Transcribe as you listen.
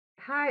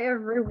Hi,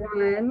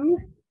 everyone.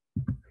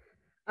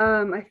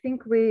 I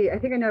think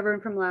I know everyone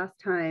from last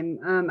time.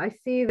 I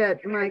see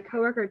that my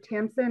coworker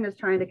Tamsin is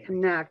trying to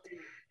connect.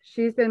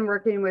 She's been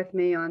working with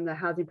me on the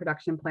housing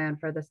production plan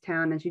for this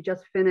town, and she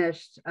just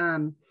finished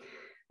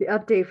the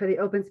update for the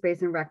open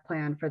space and rec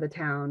plan for the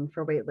town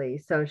for Whately.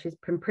 So she's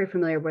been pretty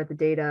familiar with the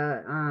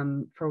data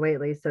for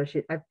Whately. So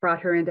I've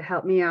brought her in to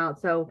help me out.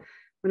 So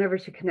whenever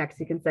she connects,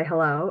 you can say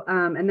hello.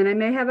 And then I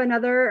may have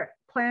another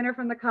planner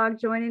from the COG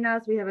joining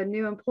us. We have a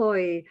new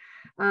employee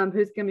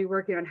who's going to be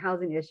working on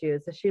housing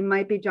issues. So she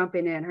might be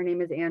jumping in. Her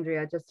name is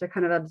Andrea, just to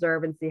kind of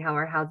observe and see how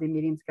our housing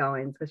meeting's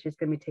going, because she's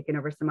going to be taking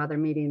over some other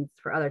meetings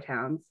for other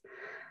towns.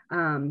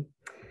 All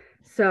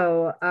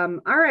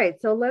right,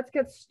 so let's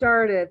get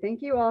started.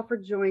 Thank you all for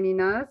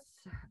joining us.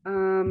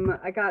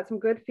 I got some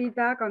good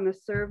feedback on the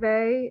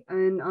survey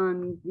and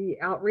on the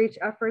outreach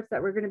efforts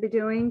that we're going to be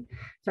doing.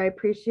 So I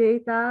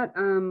appreciate that.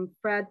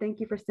 Fred, thank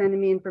you for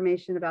sending me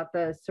information about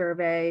the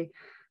survey,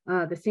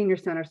 the senior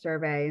center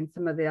survey, and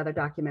some of the other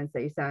documents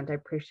that you sent. I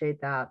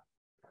appreciate that.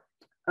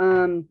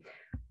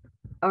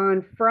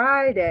 On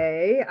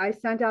Friday, I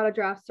sent out a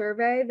draft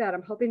survey that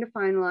I'm hoping to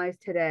finalize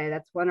today.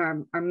 That's what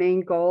our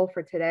main goal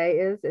for today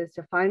is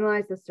to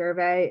finalize the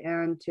survey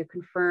and to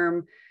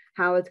confirm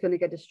how it's going to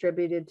get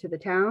distributed to the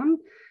town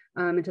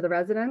and to the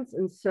residents.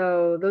 And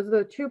so those are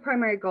the two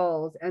primary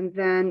goals. And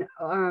then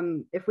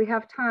if we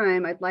have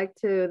time, I'd like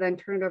to then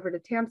turn it over to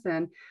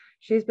Tamsin.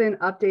 She's been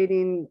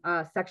updating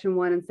section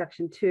 1 and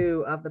section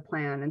 2 of the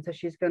plan. And so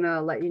she's going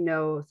to let you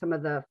know some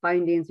of the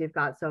findings we've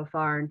got so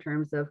far in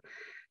terms of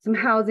some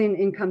housing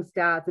income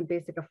stats and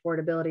basic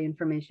affordability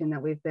information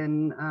that we've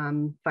been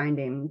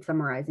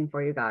summarizing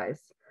for you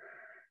guys.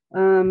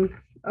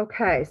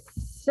 Okay,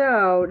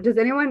 so does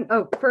anyone,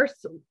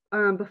 first,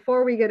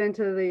 before we get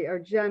into the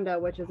agenda,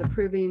 which is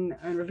reviewing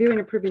and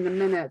approving the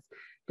minutes,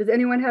 does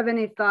anyone have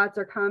any thoughts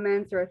or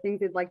comments or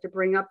things they'd like to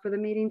bring up for the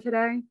meeting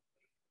today?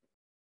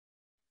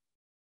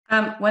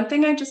 One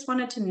thing I just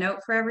wanted to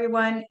note for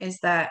everyone is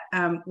that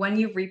when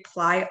you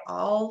reply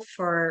all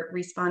for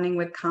responding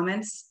with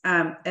comments,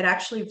 it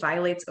actually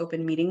violates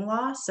open meeting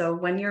law. So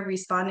when you're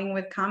responding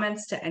with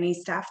comments to any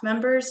staff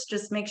members,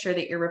 just make sure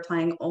that you're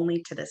replying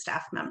only to the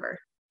staff member.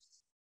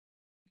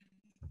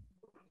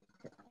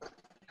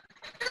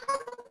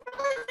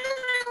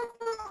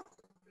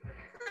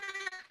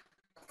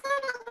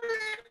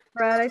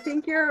 Brad, I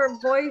think your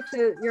voice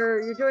is,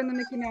 you're doing the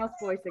Mickey Mouse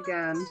voice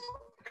again.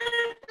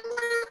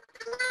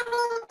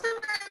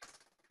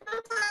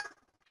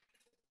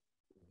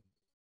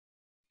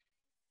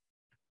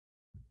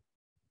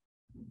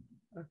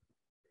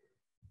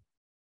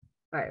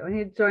 All right, when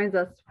he joins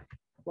us,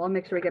 well, I'll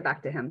make sure we get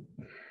back to him.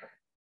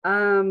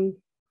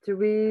 Do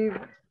we?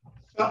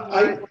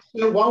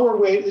 While we're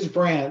waiting, this is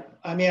Brant.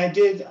 I mean,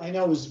 I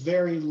know it was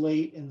very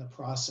late in the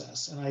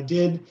process, and I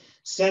did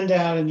send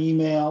out an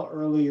email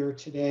earlier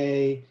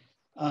today.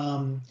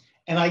 And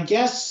I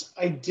guess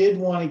I did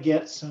want to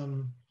get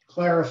some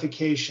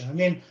clarification. I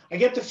mean, I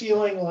get the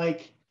feeling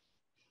like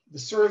the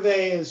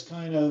survey is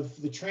kind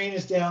of, the train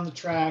is down the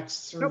tracks,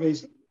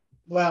 surveys,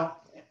 well,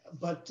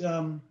 but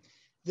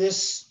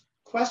this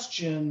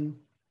question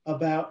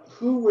about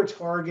who we're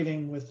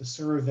targeting with the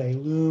survey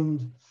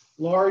loomed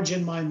large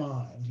in my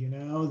mind, you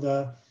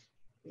know,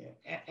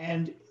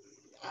 and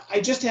I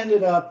just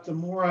ended up, the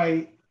more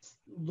I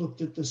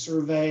looked at the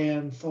survey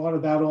and thought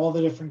about all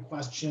the different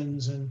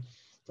questions and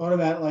thought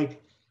about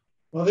like,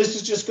 well, this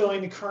is just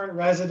going to current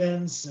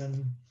residents,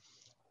 and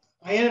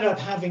I ended up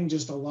having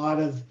just a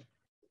lot of,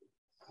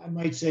 I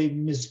might say,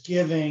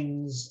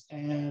 misgivings,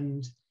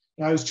 and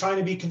I was trying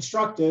to be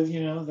constructive,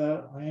 you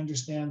know, I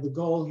understand the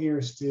goal here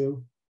is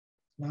to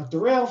not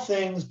derail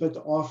things, but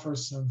to offer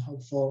some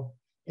helpful,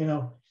 you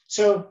know.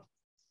 So,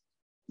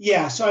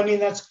 yeah, so I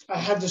mean, I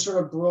had this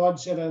sort of broad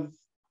set of,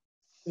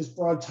 this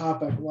broad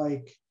topic,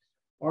 like,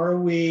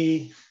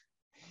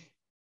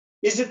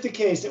 is it the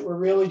case that we're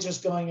really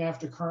just going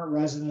after current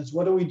residents?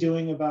 What are we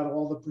doing about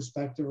all the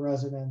prospective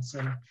residents?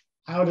 And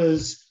how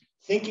does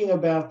thinking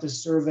about the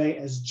survey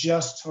as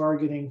just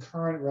targeting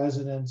current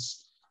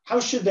residents, how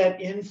should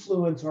that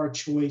influence our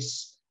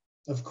choice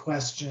of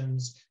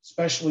questions,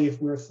 especially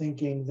if we're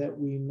thinking that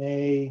we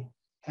may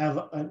have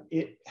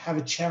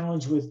a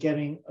challenge with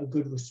getting a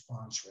good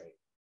response rate?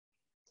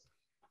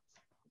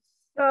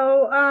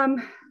 So,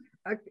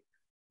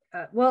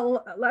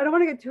 well, I don't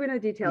want to get too into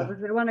details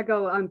because I want to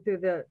go through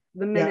the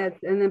minutes,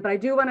 and then, but I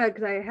do want to,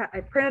 because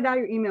I printed out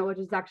your email, which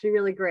is actually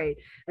really great,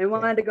 and I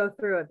wanted to go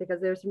through it because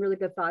there's some really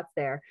good thoughts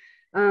there.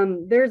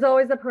 There's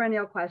always a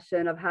perennial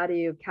question of how do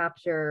you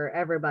capture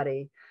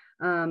everybody.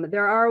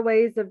 There are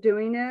ways of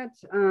doing it.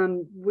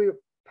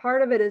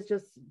 Part of it is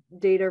just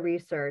data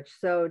research.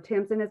 So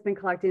Tamsin has been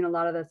collecting a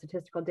lot of the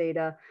statistical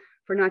data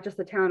for not just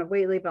the town of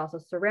Whately, but also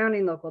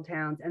surrounding local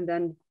towns, and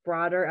then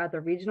broader at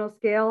the regional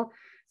scale.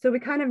 So we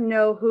kind of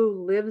know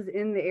who lives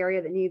in the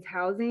area that needs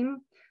housing.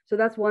 So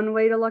that's one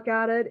way to look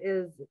at it,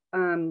 is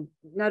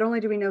not only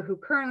do we know who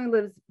currently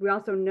lives, we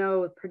also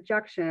know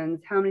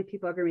projections, how many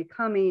people are going to be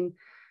coming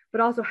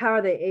but also how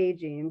are they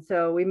aging?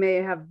 So we may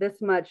have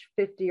this much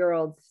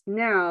 50-year-olds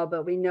now,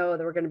 but we know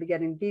that we're going to be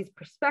getting these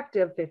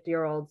prospective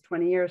 50-year-olds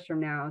 20 years from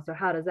now. So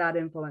how does that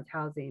influence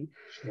housing?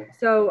 Sure.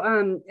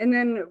 So, and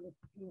then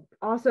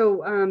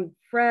also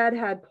Fred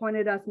had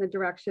pointed us in the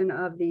direction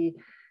of the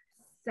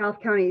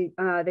South County.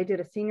 They did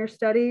a senior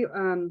study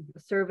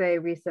survey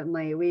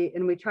recently.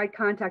 We tried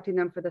contacting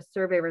them for the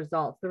survey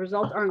results. The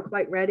results aren't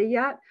quite ready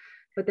yet,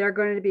 but they're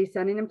going to be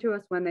sending them to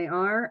us when they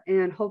are.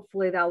 And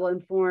hopefully that will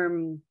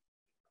inform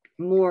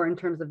more in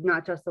terms of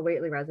not just the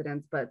Whately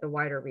residents, but the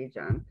wider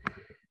region.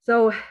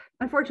 So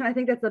unfortunately, I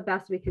think that's the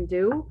best we can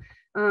do.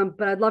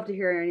 But I'd love to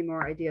hear any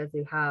more ideas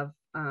you have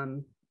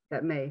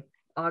that may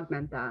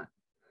augment that.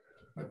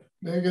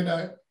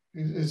 Megan,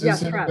 is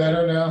this any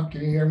better now?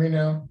 Can you hear me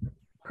now?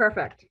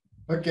 Perfect.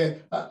 Okay,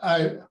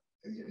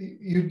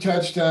 you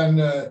touched on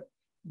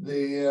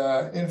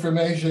the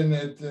information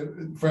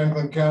that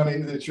Franklin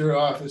County, that your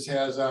office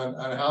has on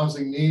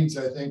housing needs,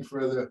 I think,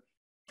 for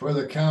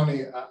the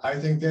county. I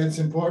think that's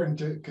important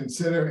to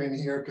consider in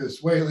here, because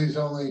Whately's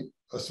only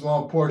a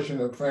small portion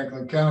of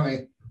Franklin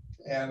County,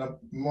 and a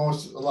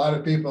lot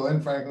of people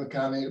in Franklin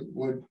County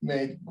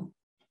may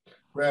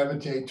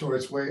gravitate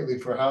towards Whately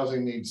for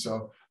housing needs.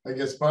 So I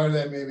guess part of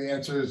that maybe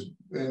answers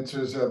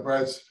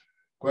Brett's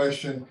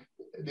question.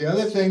 The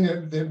other thing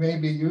that may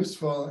be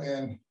useful,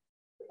 and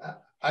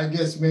I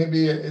guess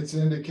maybe it's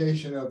an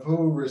indication of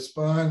who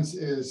responds,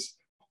 is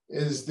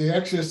the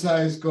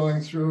exercise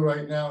going through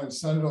right now in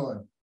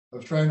Sunderland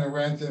of trying to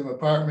rent them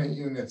apartment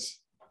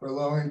units for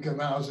low-income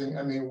housing.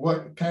 I mean,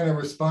 what kind of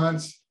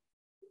response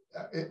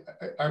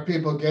are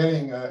people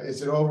getting?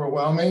 Is it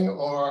overwhelming,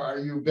 or are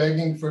you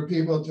begging for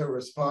people to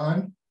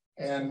respond?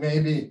 And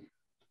maybe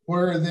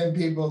where are then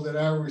people that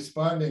are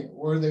responding?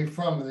 Where are they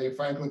from? Are they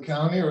Franklin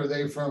County, or are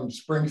they from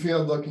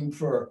Springfield looking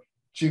for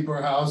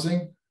cheaper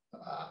housing?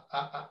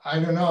 I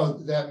don't know.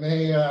 That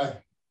may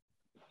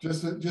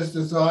just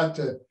a thought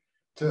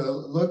to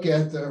look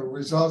at the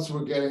results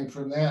we're getting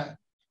from that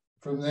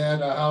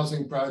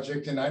housing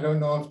project. And I don't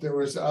know if there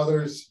was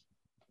others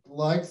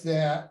like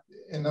that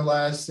in the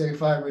last, say,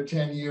 5 or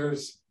 10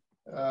 years,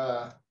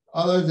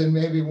 other than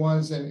maybe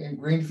ones in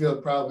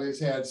Greenfield probably has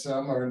had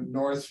some, or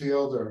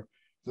Northfield, or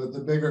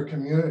the bigger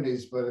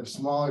communities. But if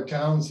smaller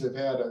towns have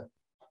had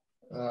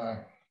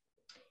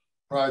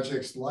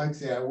projects like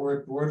that,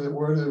 where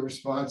are the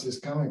responses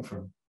coming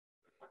from?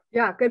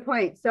 Yeah, good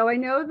point. So I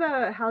know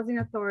the Housing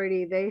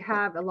Authority, they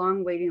have a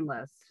long waiting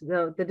list.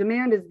 So the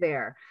demand is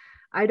there.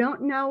 I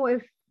don't know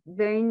if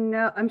they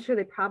know. I'm sure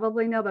they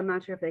probably know, but I'm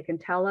not sure if they can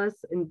tell us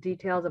in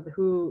details of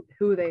who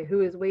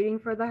is waiting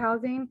for the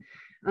housing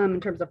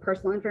in terms of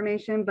personal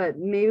information. But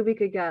maybe we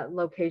could get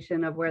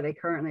location of where they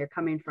currently are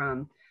coming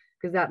from,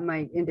 because that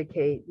might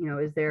indicate,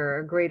 is there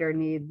a greater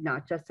need,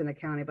 not just in the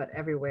county, but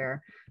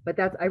everywhere. But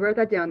I wrote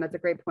that down. That's a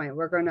great point.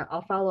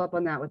 I'll follow up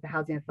on that with the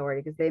Housing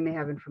Authority, because they may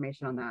have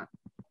information on that.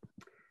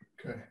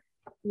 Okay.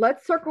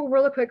 Let's circle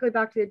really quickly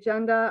back to the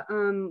agenda.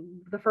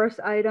 The first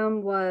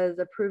item was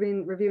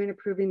reviewing,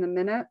 approving the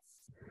minutes.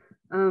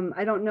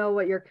 I don't know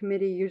what your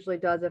committee usually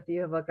does, if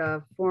you have like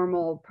a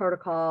formal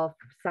protocol,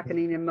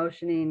 seconding and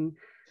motioning.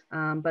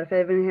 But if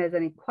anyone has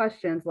any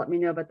questions, let me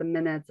know about the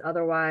minutes.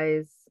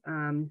 Otherwise,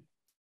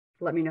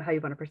 let me know how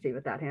you want to proceed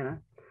with that, Hannah.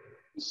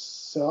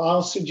 So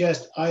I'll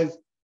suggest, I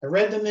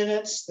read the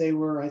minutes. They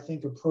were, I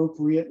think,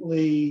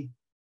 appropriately,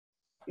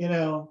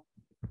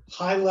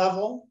 high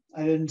level.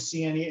 I didn't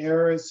see any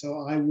errors, so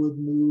I would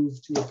move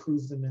to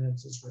approve the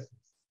minutes as written.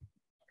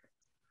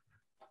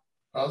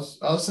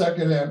 I'll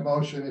second that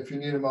motion if you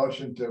need a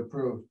motion to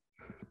approve.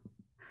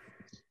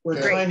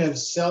 We're kind of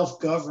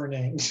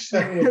self-governing.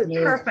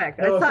 Perfect.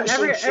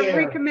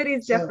 Every committee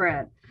is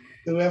different.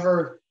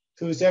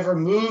 Who's ever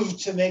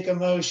moved to make a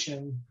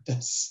motion.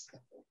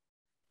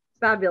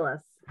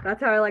 Fabulous. That's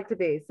how I like to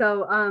be.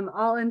 So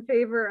all in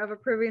favor of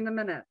approving the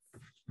minutes?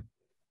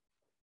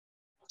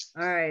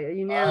 All right,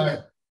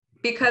 unanimous.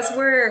 Because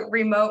we're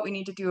remote, we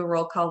need to do a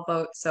roll call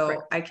vote. So right.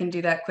 I can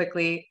do that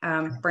quickly.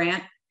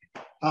 Brant?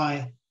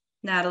 Aye.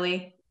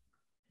 Natalie?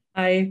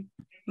 Aye.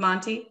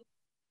 Monty?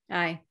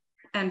 Aye.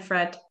 And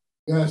Fred?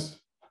 Yes.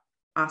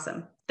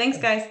 Awesome. Thanks,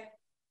 guys.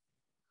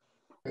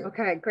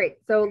 Okay, great.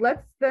 So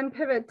let's then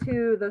pivot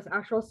to this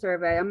actual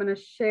survey. I'm going to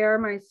share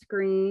my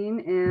screen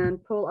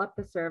and pull up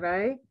the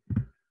survey.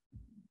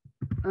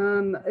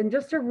 And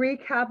just to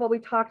recap what we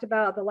talked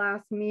about at the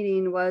last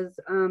meeting was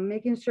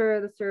making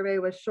sure the survey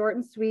was short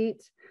and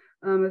sweet,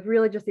 with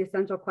really just the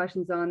essential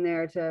questions on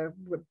there to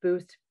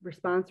boost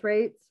response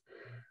rates.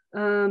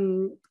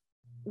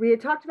 We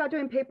had talked about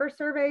doing paper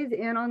surveys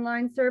and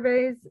online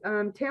surveys.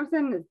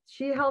 Tamsin,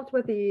 she helped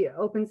with the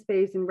open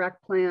space and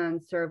rec plan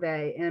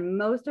survey, and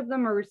most of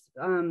them are,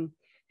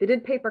 they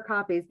did paper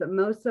copies, but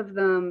most of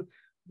them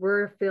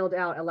were filled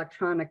out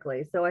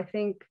electronically. So I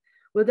think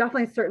we'll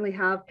definitely certainly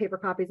have paper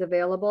copies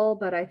available,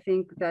 but I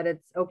think that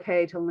it's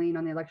okay to lean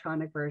on the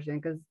electronic version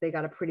because they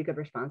got a pretty good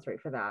response rate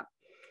for that.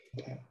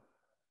 Okay.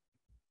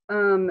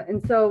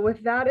 And so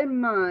with that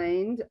in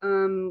mind,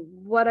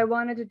 what I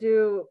wanted to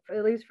do,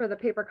 at least for the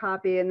paper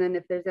copy, and then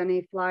if there's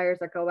any flyers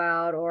that go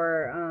out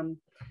or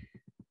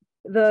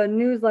the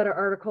newsletter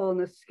article and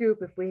the scoop,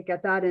 if we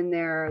get that in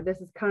there,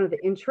 this is kind of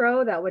the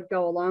intro that would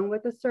go along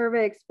with the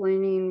survey,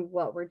 explaining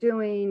what we're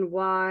doing,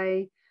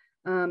 why.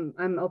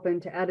 I'm open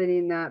to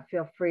editing that.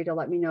 Feel free to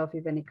let me know if you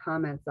have any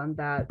comments on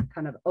that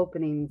kind of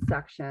opening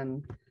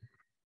section.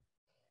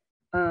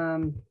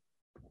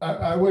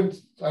 I would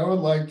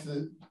like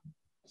to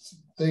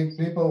think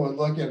people would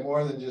look at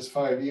more than just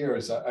 5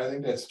 years. I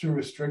think that's too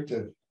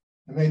restrictive.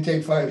 It may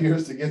take 5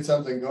 years to get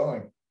something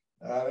going.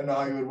 I don't know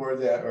how you would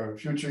word that, or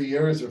future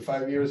years, or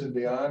 5 years and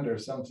beyond, or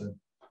something.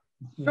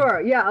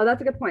 Sure. Yeah. Oh,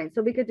 that's a good point.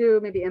 So we could do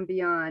maybe and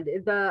beyond.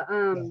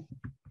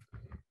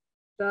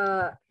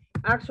 The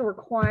actual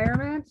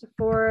requirement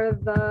for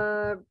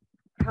the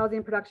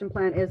housing production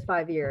plan is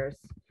 5 years.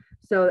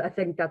 So I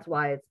think that's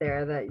why it's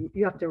there, that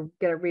you have to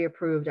get it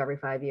reapproved every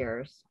 5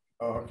 years.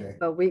 Oh, okay.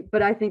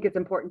 But I think it's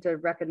important to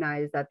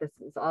recognize that this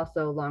is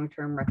also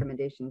long-term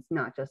recommendations,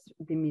 not just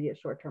the immediate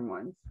short-term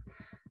ones.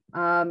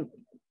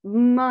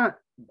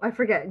 I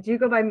forget, do you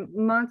go by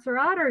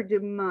Montserrat or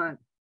do Mont?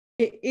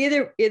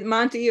 Either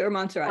Monty or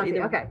Montserrat.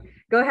 Either. Okay,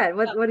 go ahead.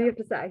 What do you have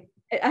to say?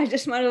 I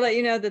just want to let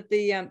you know that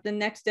the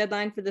next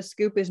deadline for the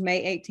scoop is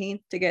May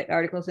 18th to get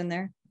articles in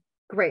there.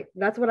 Great.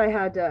 That's what I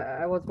had.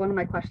 Was one of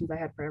my questions I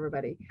had for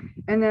everybody.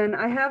 And then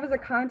I have as a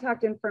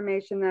contact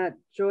information that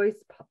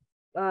Joyce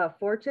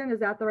Fortune, is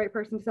that the right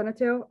person to send it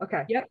to?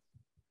 Okay. Yep.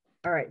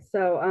 All right.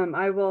 So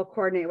I will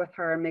coordinate with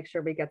her and make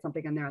sure we get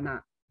something in there on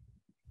that.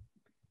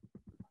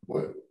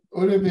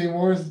 Would it be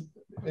worth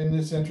in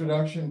this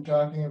introduction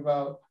talking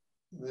about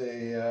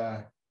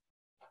the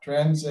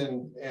trends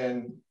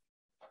and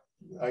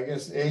I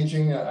guess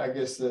aging? I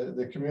guess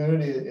the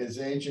community is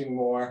aging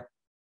more,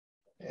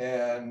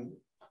 and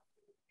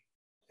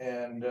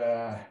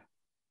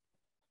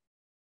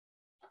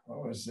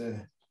what was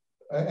the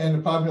and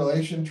the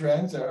population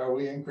trends? Are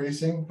we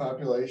increasing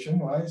population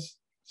wise?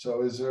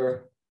 So is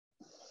there?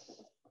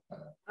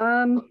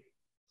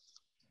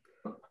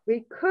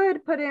 We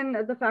could put in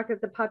the fact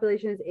that the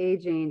population is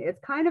aging. It's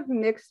kind of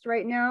mixed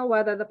right now,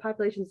 whether the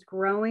population is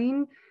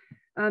growing.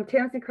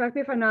 Tamsin, correct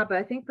me if I'm not, but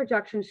I think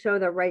projections show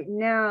that right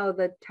now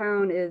the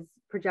town is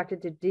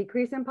projected to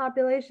decrease in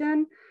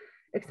population,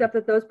 except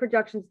that those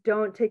projections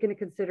don't take into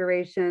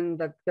consideration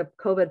the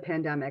COVID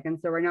pandemic. And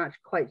so we're not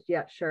quite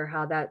yet sure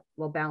how that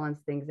will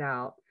balance things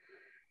out.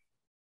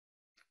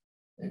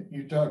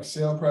 You talk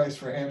sale price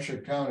for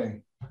Hampshire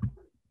County.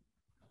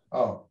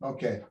 Oh,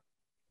 okay.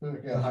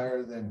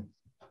 Higher than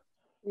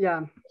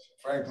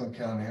Franklin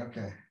County.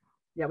 Okay.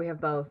 Yeah, we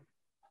have both.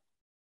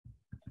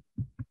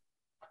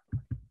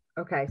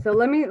 Okay, so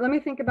let me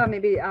think about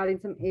maybe adding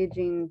some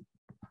aging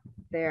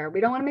there. We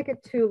don't want to make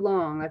it too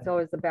long. That's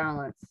always the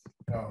balance.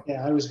 Oh.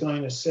 Yeah, I was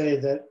going to say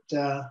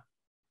that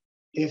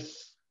if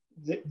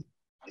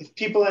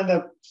people end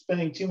up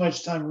spending too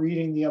much time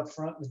reading the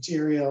upfront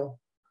material,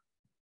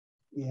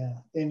 yeah,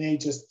 they may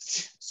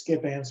just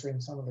skip answering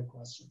some of the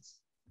questions.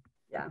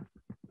 Yeah.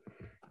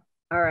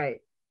 All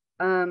right.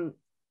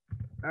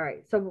 All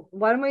right. So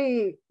why don't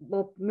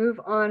we'll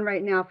move on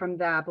right now from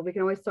that, but we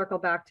can always circle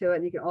back to it.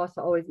 And you can also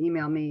always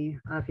email me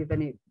if you have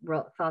any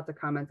thoughts or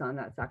comments on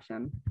that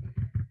section.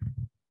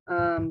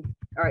 All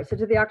right. So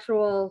to the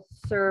actual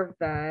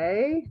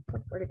survey,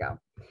 where'd it go?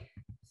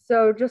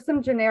 So just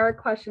some generic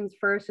questions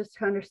first, just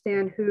to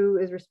understand who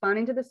is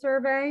responding to the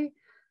survey.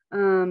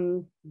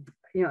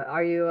 You know,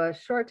 are you a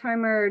short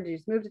timer? Do you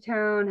just move to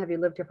town? Have you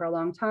lived here for a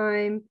long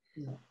time?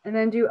 Yeah. And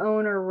then do you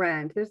own or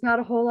rent? There's not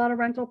a whole lot of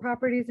rental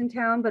properties in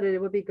town, but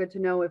it would be good to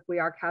know if we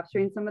are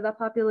capturing some of that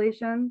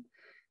population,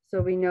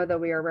 so we know that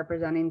we are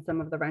representing some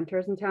of the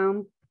renters in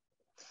town.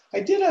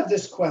 I did have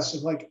this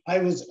question. Like I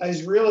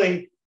was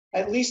really,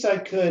 at least I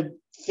could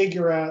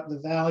figure out the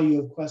value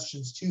of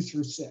questions 2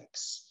 through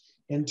 6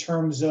 in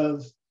terms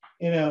of,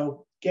 you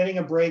know, getting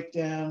a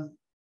breakdown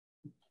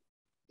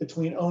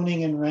between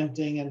owning and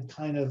renting and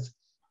kind of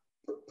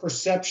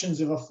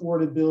perceptions of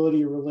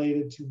affordability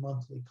related to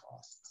monthly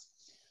costs.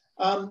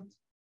 I'm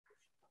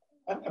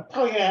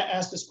probably going to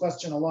ask this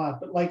question a lot,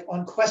 but like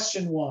on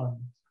question 1,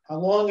 how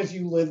long have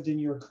you lived in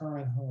your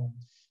current home?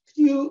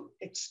 Could you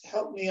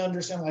help me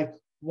understand, like,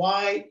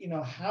 why, you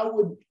know, how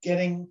would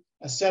getting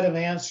a set of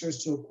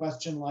answers to a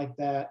question like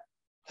that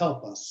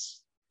help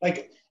us?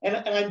 Like, and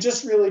I'm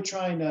just really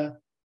trying to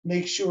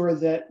make sure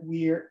that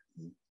we're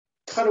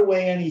cut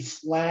away any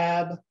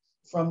flab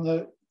from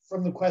the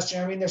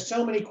question. I mean, there's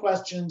so many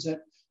questions that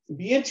would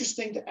be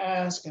interesting to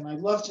ask, and I'd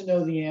love to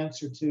know the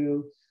answer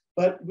to,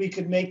 but we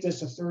could make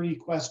this a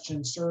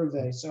 30-question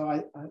survey. So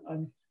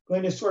I'm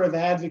going to sort of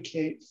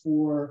advocate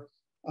for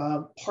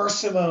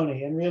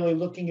parsimony and really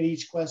looking at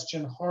each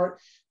question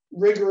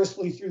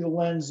rigorously through the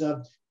lens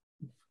of,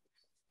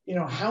 you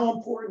know, how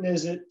important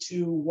is it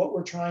to what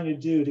we're trying to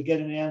do to get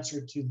an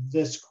answer to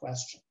this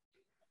question?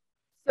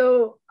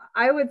 So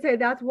I would say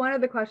that's one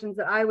of the questions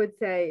that I would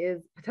say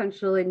is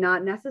potentially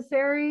not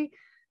necessary.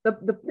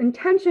 The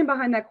intention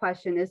behind that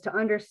question is to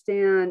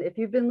understand if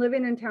you've been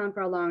living in town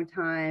for a long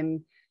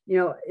time,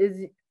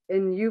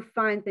 and you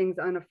find things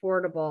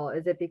unaffordable,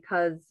 is it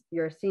because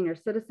you're a senior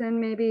citizen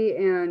maybe,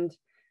 and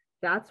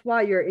that's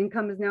why your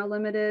income is now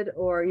limited?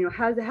 Or,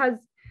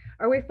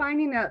 are we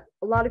finding that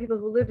a lot of people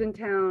who lived in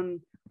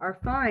town are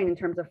fine in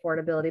terms of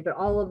affordability, but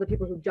all of the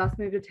people who just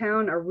moved to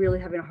town are really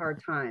having a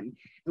hard time?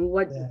 And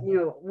what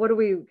do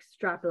we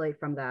extrapolate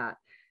from that?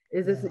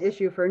 Is this an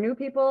issue for new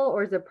people,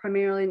 or is it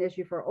primarily an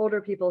issue for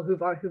older people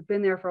who've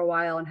been there for a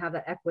while and have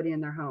that equity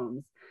in their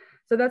homes?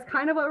 So that's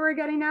kind of what we're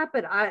getting at,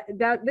 but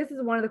this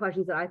is one of the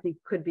questions that I think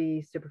could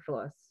be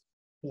superfluous.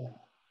 Yeah.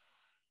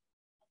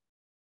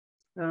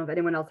 I don't know if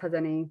anyone else has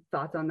any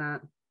thoughts on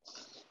that.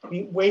 I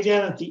mean, way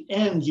down at the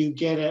end, you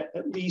get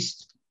at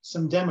least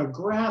some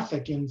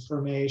demographic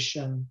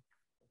information,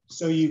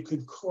 so you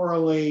could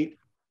correlate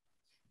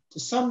to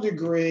some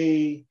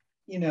degree,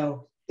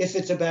 if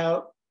it's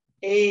about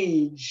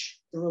age,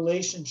 the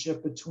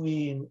relationship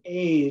between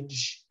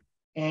age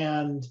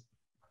and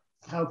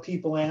how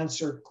people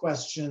answer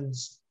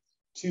questions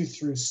 2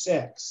 through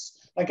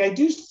 6. Like, I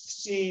do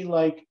see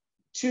like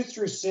 2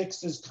 through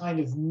 6 is kind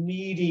of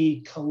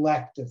needy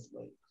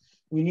collectively.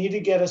 We need to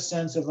get a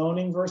sense of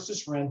owning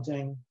versus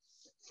renting.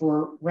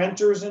 For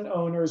renters and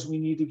owners, we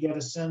need to get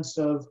a sense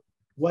of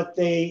what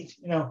they,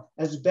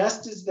 as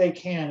best as they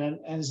can. And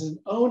as an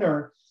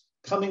owner,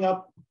 coming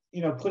up,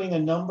 putting a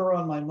number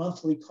on my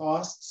monthly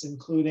costs,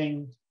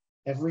 including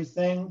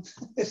everything,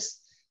 is,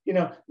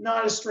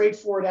 not a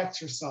straightforward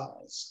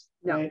exercise,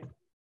 no. right?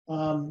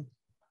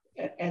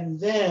 And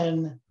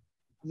then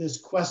this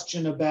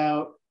question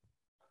about,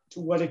 to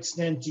what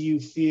extent do you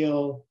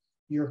feel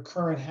your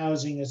current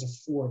housing is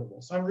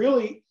affordable? So I'm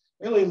really,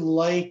 really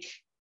like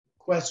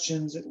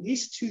questions, at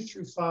least 2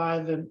 through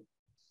 5,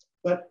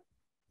 but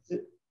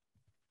it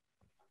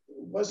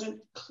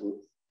wasn't clear.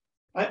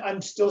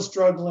 I'm still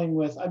struggling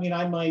with,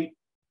 I might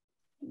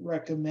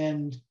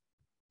recommend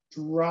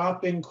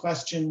dropping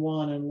question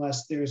 1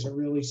 unless there's a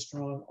really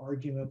strong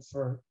argument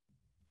for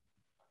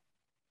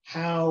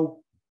how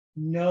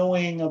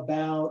knowing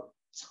about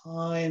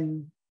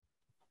time,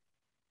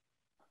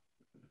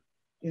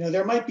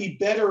 there might be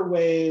better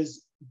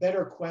ways,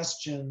 better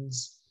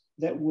questions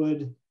that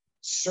would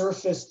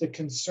surface the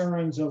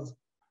concerns of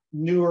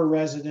newer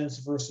residents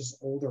versus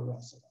older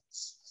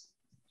residents.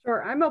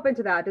 Sure, I'm open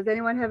to that. Does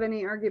anyone have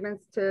any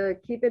arguments to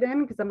keep it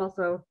in? Because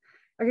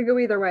I could go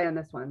either way on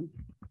this one.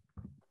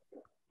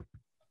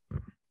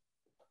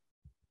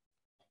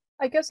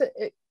 I guess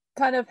it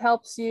kind of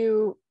helps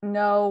you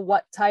know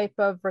what type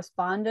of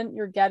respondent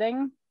you're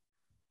getting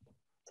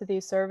to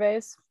these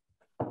surveys,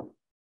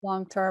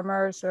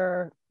 long-termers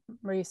or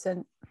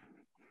recent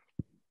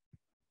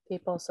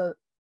people. So,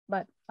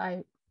 but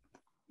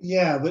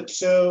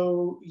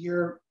so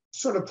you're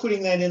sort of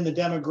putting that in the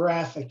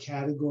demographic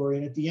category,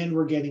 and at the end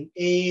we're getting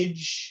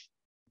age,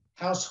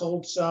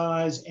 household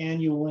size,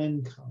 annual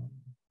income.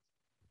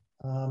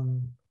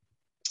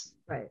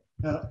 Right.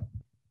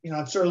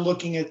 I'm sort of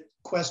looking at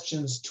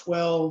questions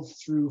 12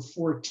 through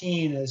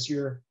 14 as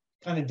your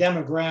kind of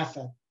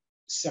demographic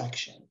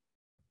section.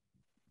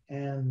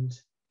 And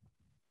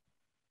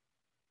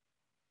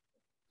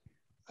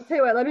I'll tell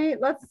you what,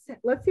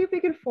 let's see if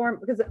we can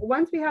because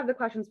once we have the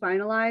questions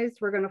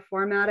finalized, we're going to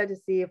format it to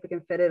see if we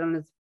can fit it on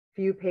as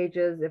few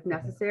pages if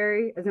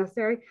necessary,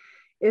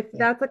 If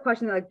that's a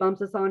question that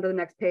bumps us on to the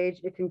next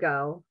page, it can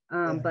go.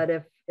 But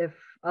if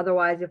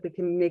otherwise, if we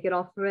can make it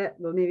off of it,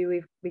 well, maybe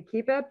we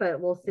keep it, but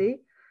we'll see.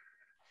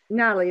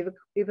 Natalie, you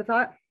have a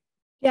thought?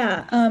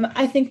 Yeah,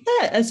 I think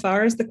that as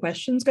far as the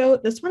questions go,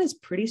 this one is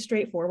pretty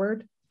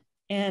straightforward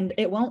and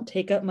it won't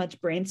take up much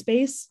brain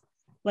space.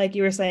 Like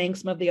you were saying,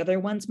 some of the other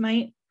ones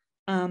might.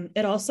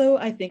 It also,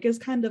 I think, is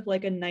kind of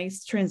like a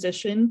nice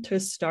transition to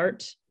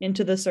start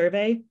into the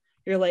survey.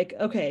 You're like,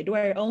 okay, do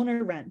I own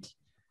or rent?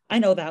 I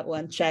know that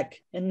one, check.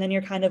 And then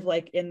you're kind of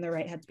like in the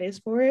right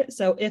headspace for it.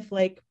 So if,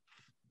 like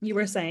you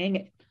were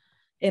saying,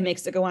 it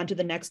makes it go on to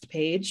the next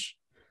page,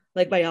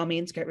 like by all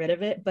means, get rid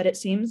of it. But it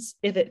seems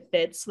if it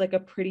fits, like a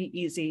pretty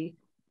easy,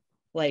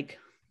 like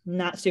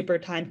not super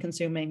time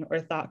consuming or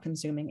thought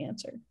consuming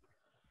answer.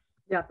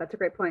 Yeah, that's a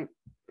great point.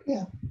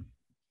 Yeah,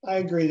 I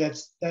agree. That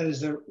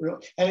is a real,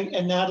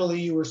 and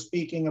Natalie, you were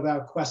speaking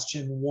about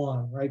question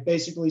 1, right?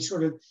 Basically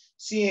sort of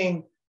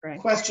seeing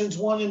questions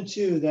 1 and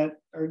 2 that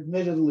are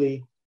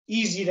admittedly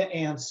easy to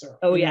answer.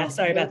 Oh yeah,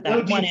 sorry about that. No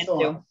 1 deep and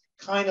thought,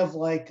 2. Kind of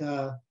like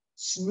a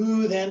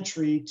smooth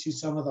entry to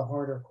some of the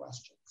harder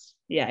questions.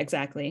 Yeah,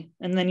 exactly.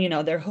 And then,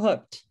 they're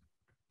hooked.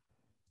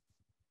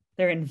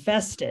 They're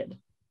invested.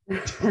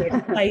 They're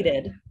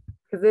excited.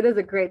 Because it is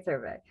a great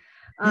survey.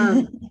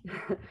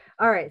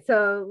 All right,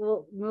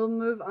 so we'll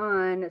move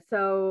on.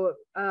 So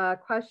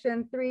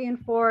question 3 and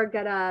 4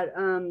 get at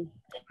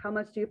how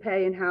much do you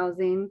pay in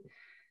housing?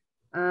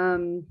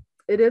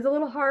 It is a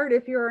little hard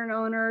if you're an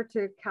owner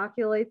to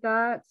calculate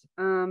that.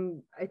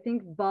 I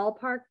think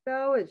ballpark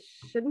though, it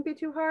shouldn't be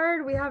too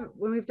hard.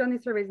 When we've done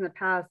these surveys in the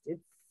past,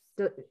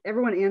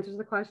 everyone answers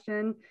the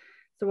question.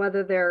 So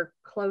whether they're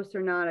close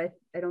or not,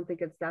 I don't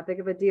think it's that big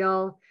of a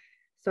deal.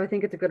 So I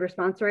think it's a good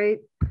response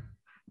rate.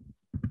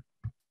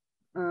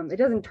 It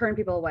doesn't turn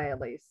people away,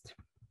 at least.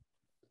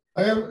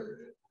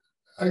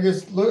 I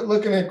guess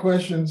looking at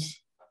questions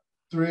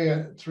 3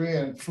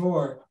 and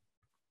 4,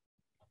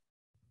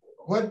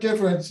 what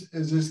difference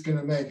is this going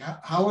to make?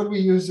 How would we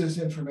use this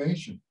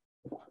information?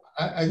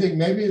 I think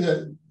maybe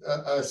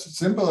a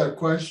simpler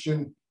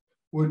question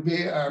would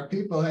be, are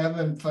people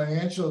having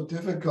financial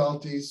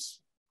difficulties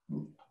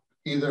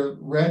either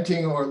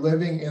renting or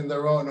living in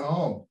their own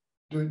home?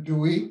 Do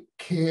we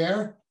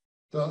care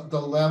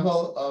the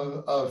level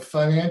of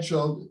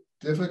financial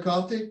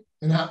difficulty?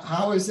 And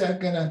how is that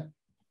going to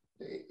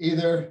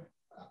either,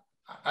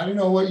 I don't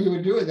know what you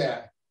would do with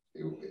that.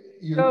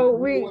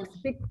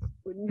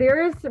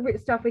 There is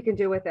stuff we can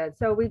do with it.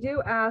 So we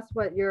do ask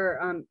what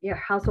your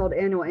household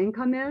annual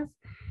income is.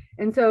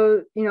 And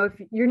so,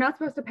 if you're not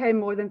supposed to pay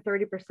more than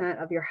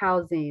 30% of your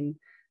housing,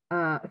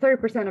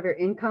 30% of your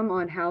income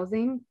on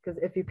housing, because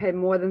if you pay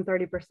more than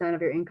 30%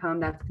 of your income,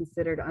 that's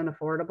considered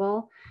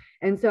unaffordable.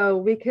 And so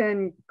we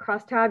can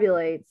cross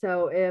tabulate.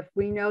 So if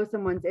we know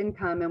someone's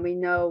income and we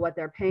know what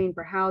they're paying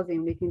for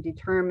housing, we can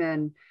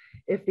determine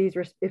if they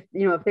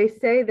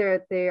say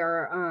that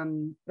their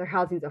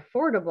housing's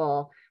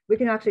affordable, we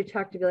can actually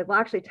check to be like, well,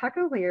 actually,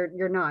 technically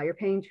you're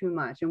paying too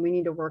much and we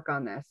need to work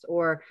on this.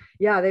 Or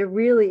yeah, they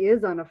really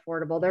is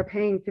unaffordable. They're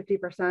paying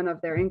 50% of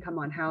their income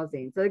on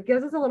housing. So it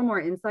gives us a little more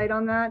insight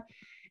on that.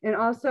 And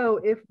also,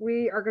 if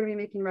we are going to be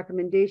making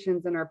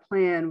recommendations in our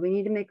plan, we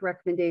need to make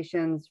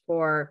recommendations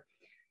for,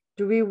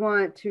 do we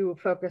want to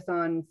focus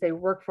on, say,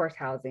 workforce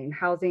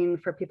housing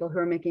for people who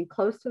are making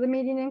close to the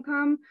median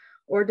income?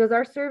 Or does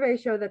our survey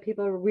show that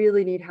people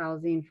really need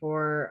housing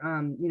for,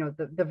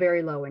 the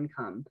very low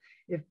income?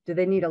 Do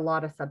they need a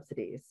lot of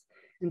subsidies?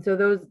 And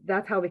so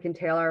that's how we can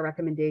tailor our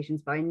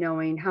recommendations, by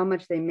knowing how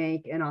much they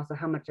make and also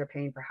how much they're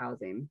paying for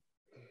housing.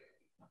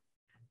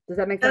 Does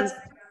that make sense?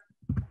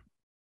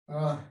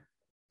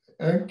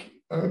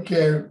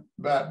 Okay,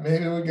 but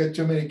maybe we get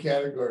too many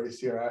categories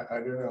here. I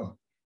don't know.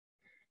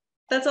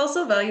 That's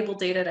also valuable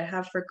data to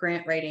have for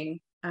grant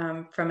writing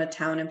from a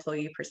town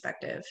employee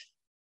perspective.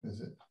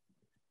 Is it?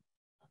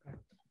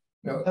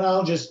 No. And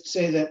I'll just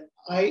say that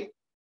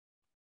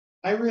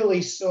I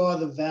really saw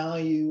the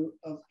value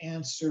of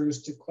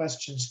answers to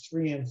questions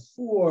 3 and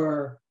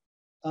 4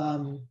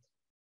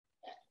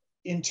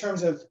 in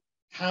terms of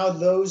how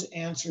those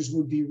answers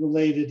would be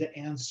related to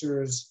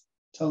answers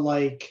to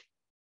like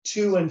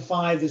 2 and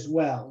 5 as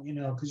well,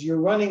 because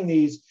you're going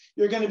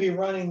to be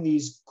running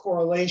these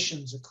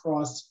correlations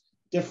across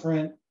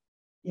different,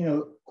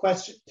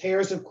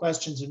 pairs of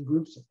questions and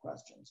groups of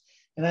questions.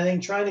 And I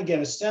think trying to get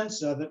a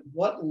sense of at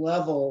what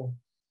level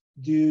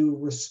do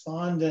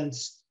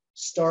respondents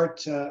start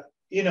to,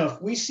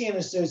 if we see an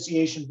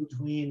association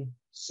between,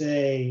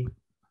 say,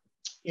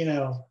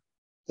 the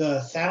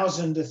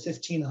 $1,000 to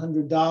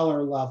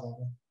 $1,500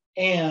 level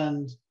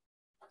and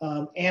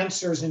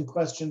answers in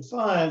question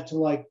 5 to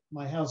like,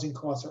 my housing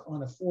costs are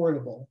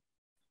unaffordable,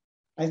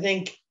 I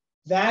think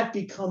that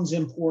becomes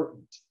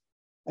important.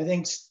 I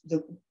think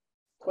the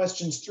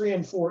questions 3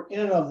 and 4 in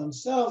and of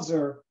themselves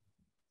are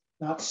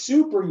not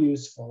super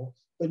useful,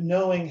 but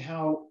knowing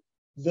how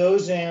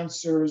those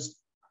answers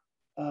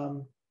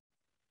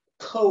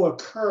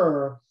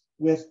co-occur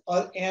with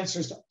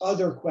answers to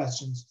other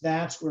questions,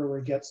 that's where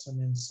we get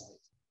some insight.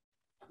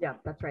 Yeah,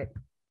 that's right.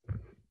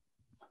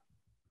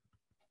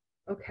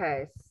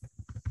 Okay,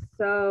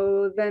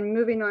 so then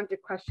moving on to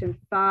question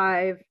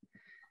 5,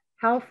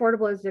 how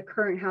affordable is the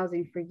current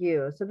housing for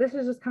you? So this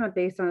is just kind of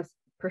based on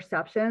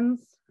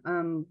perceptions.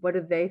 What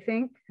do they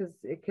think? Because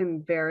it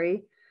can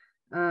vary.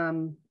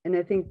 And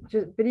I think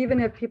but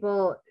even if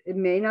it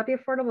may not be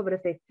affordable, but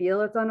if they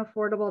feel it's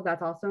unaffordable,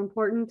 that's also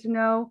important to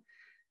know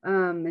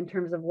in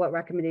terms of what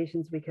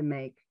recommendations we can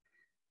make.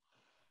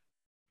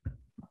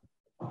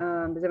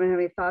 Does anyone have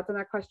any thoughts on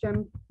that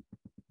question?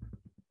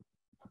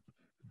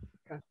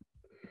 Okay.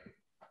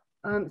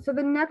 So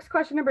the next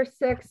question, number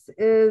 6,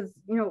 is,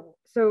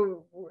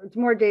 so it's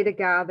more data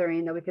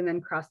gathering that we can then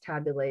cross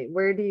tabulate.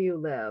 Where do you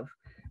live?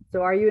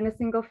 So are you in a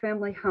single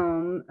family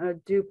home, a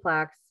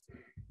duplex?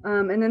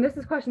 And then this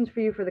is questions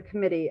for you for the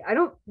committee.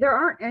 There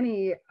aren't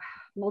any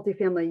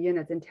multifamily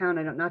units in town,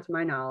 not to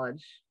my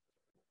knowledge.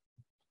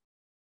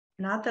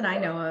 Not that I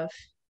know of.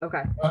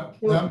 Okay.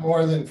 Not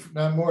more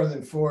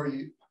than 4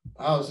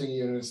 housing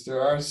units.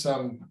 There are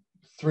some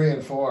 3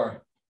 and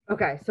 4.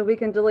 Okay, so we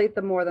can delete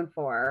the more than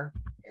 4.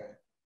 Okay.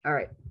 All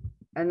right.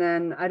 And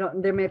then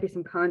there may be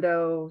some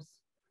condos.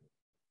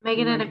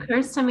 Megan, it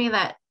occurs to me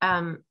that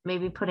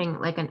maybe putting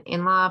like an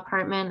in-law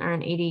apartment or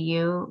an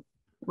ADU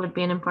would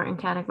be an important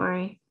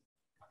category.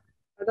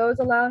 Are those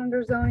allowed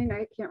under zoning?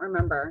 I can't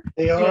remember.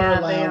 They are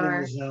allowed they under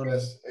are. zoning.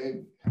 Yes,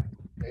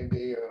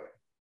 ADU.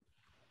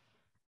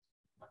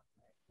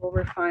 We'll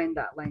refine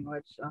that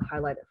language. I'll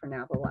highlight it for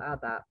now, but we'll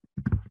add that.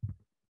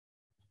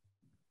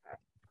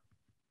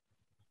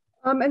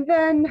 Okay. And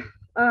then,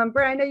 Brian,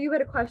 I know you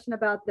had a question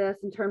about this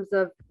in terms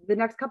of the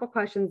next couple of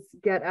questions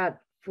get at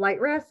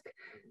flight risk.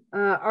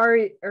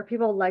 Are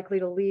people likely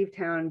to leave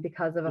town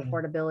because of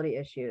affordability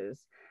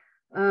issues?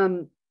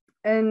 And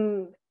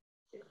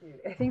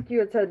I think you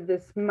had said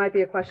this might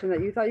be a question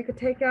that you thought you could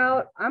take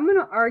out. I'm going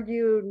to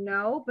argue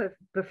no,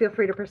 but feel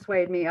free to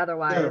persuade me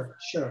otherwise.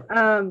 Sure.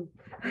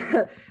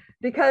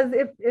 Because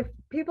if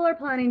people are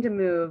planning to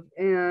move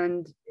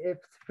and if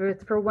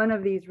it's for one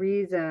of these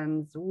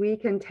reasons, we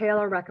can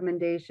tailor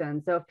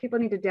recommendations. So if people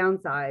need to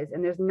downsize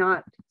and there's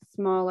not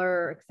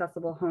smaller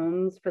accessible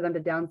homes for them to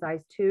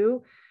downsize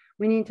to,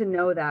 we need to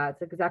know that.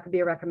 So because that could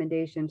be a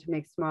recommendation to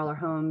make smaller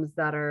homes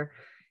that are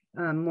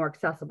more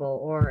accessible,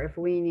 or if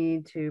we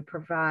need to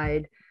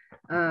provide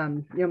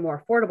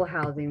more affordable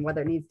housing,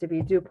 whether it needs to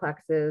be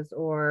duplexes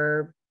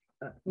or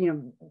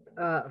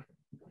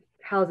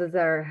houses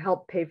that are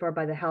helped paid for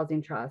by the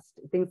housing trust,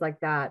 things like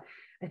that.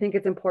 I think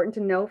it's important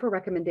to know for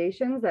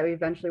recommendations that we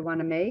eventually want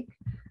to make.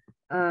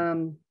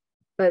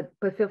 But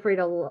feel free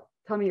to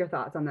tell me your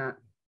thoughts on that.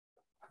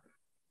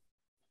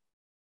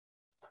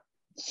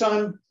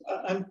 So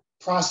I'm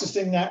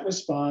processing that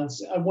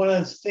response. One of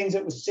the things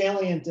that was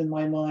salient in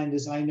my mind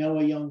is I know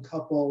a young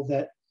couple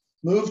that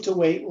moved to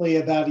Whately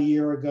about a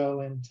year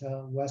ago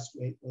into West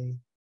Whately,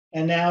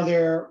 and now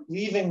they're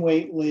leaving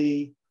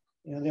Whately.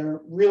 They're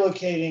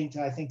relocating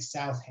to, I think,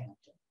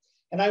 Southampton.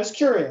 And I was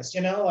curious,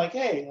 like,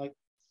 hey, like,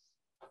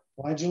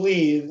 why'd you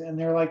leave? And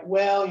they're like,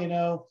 well,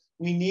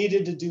 we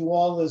needed to do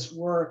all this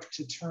work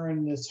to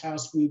turn this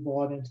house we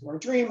bought into our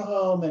dream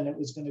home, and it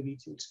was going to be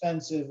too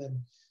expensive. And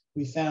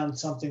we found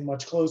something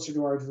much closer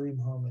to our dream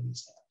home in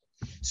East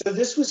Hampton. So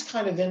this was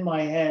kind of in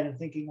my head and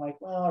thinking like,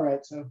 well, all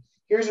right, so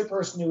here's a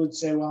person who would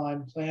say, well,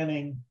 I'm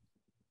planning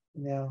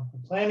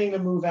to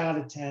move out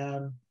of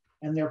town,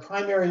 and their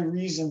primary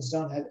reasons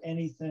don't have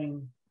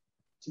anything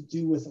to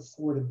do with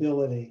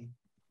affordability.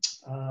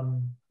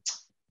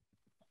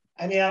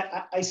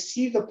 I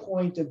see the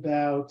point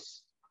about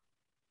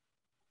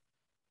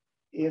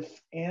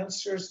if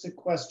answers to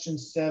question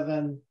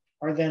 7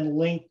 are then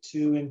linked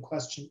to in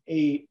question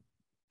 8,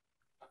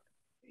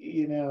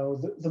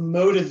 the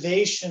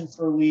motivation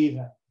for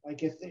leaving.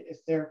 Like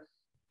if they're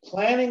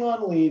planning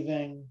on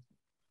leaving,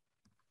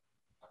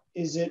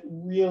 is it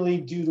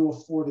really due to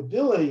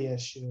affordability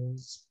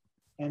issues?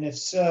 And if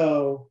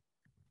so,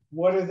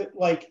 what are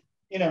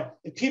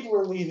if people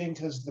are leaving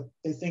because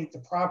they think the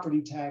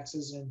property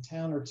taxes in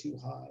town are too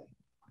high,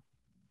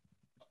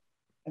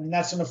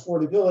 that's an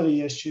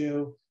affordability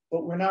issue,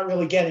 but we're not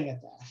really getting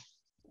at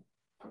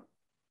that.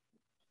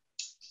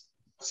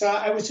 So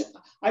I was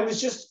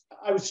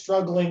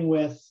struggling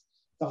with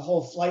the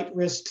whole flight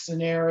risk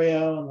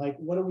scenario and like,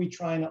 what are we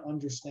trying to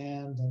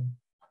understand? And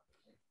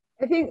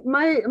I think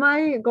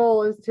my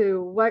goal is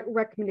what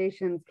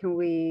recommendations can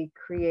we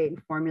create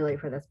and formulate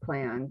for this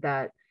plan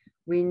that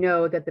we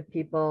know that the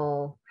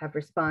people have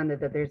responded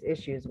that there's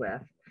issues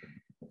with.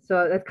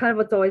 So that's kind of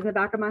what's always in the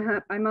back of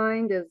my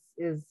mind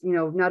is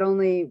not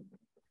only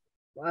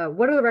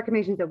what are the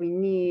recommendations that we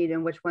need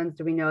and which ones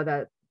do we know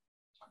that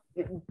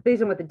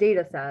based on what the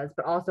data says,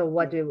 but also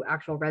what do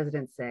actual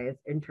residents say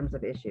in terms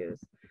of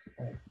issues.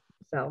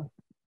 So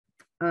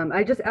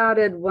I just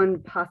added one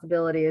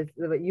possibility is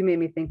what you made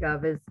me think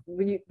of is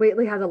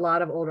Whately has a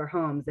lot of older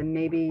homes and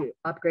maybe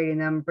upgrading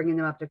them, bringing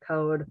them up to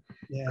code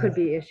could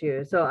be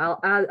issues. So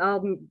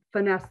I'll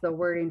finesse the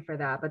wording for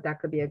that, but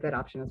that could be a good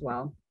option as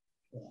well.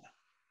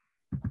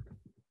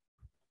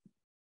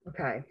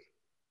 Okay.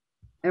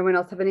 Anyone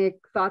else have any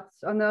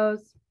thoughts on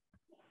those?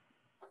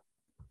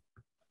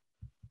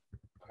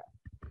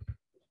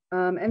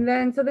 And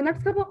then, so the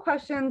next couple of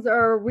questions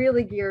are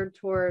really geared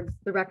towards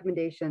the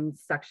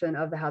recommendations section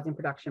of the housing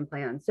production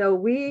plan. So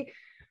we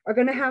are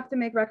going to have to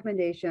make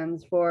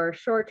recommendations for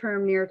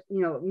short-term,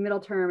 middle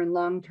term and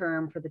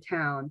long-term for the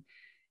town.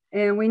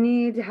 And we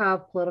need to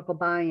have political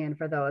buy-in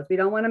for those. We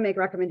don't want to make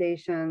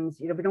recommendations,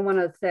 we don't want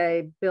to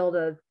say build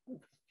a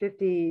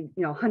 50,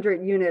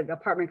 100 unit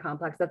apartment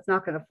complex. That's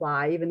not going to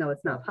fly, even though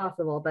it's not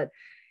possible. But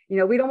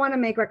we don't want to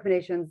make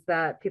recommendations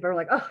that people are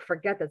like, oh,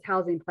 forget this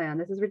housing plan.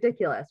 This is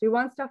ridiculous. We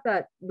want stuff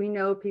that we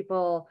know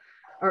people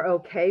are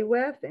okay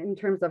with in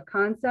terms of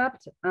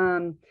concept.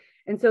 And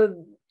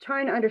so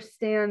trying to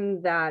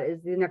understand that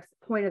is the next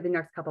point of the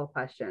next couple of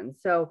questions.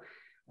 So,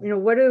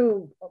 what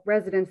do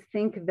residents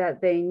think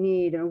that they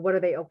need and what are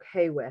they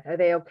okay with? Are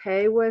they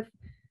okay with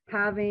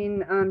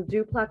having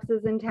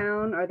duplexes in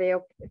town? Are they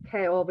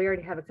okay? Well, we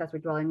already have accessory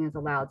dwelling units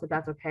allowed, so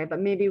that's okay, but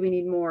maybe we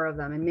need more of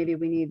them and maybe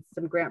we need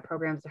some grant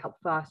programs to help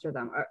foster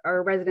them.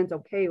 Are residents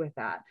okay with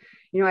that?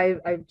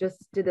 I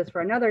just did this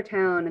for another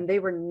town and they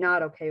were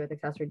not okay with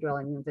accessory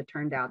dwelling units. It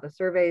turned out the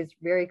surveys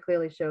very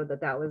clearly showed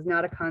that that was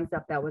not a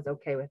concept that was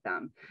okay with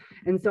them.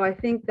 And so I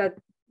think that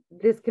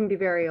this can be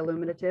very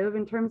illuminative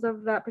in terms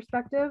of that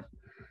perspective.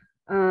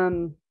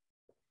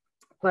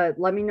 But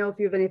let me know if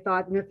you have any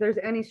thoughts and if there's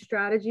any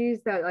strategies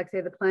that, like say,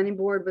 the planning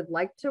board would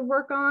like to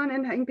work on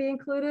and be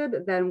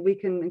included, then we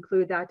can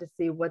include that to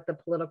see what the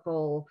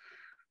political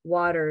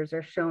waters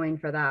are showing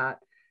for that.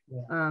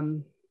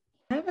 I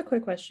have a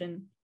quick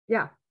question.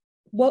 Yeah.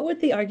 What would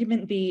the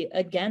argument be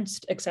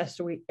against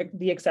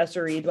the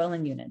accessory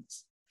dwelling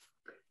units?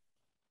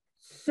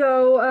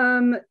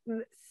 So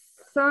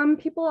some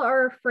people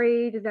are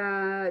afraid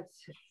that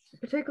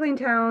particularly in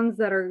towns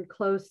that are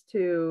close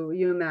to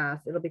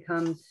UMass, it'll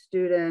become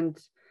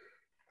student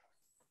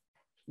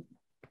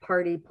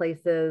party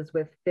places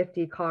with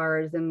 50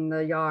 cars in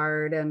the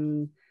yard,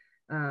 and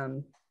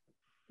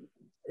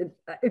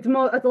it's a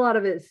lot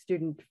of it is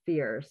student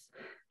fears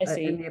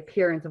and the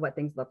appearance of what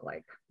things look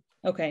like.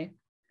 Okay.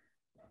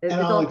 And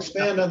I'll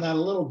expand on that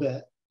a little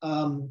bit,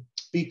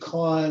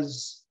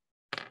 because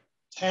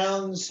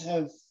towns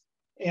have,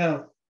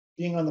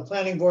 being on the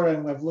planning board,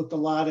 and I've looked a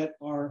lot at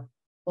our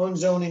own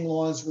zoning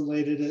laws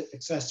related to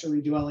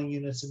accessory dwelling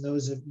units and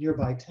those of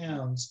nearby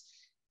towns.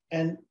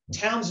 And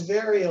towns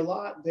vary a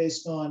lot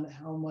based on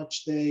how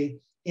much they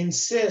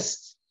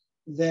insist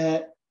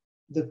that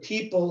the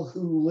people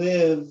who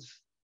live,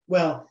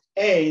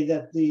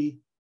 that the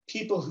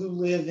people who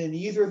live in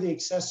either the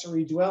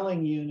accessory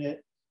dwelling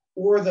unit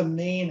or the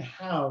main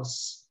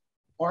house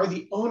are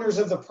the owners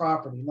of the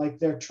property. Like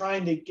they're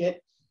trying to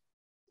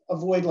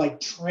avoid like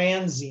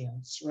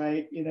transients,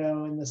 right?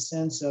 In the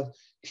sense of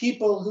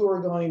people who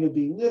are going to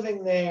be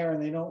living there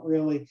and they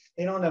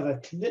don't have a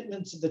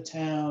commitment to the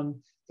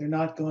town. They're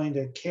not going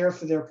to care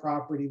for their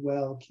property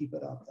well, keep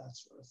it up, that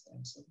sort of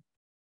thing. So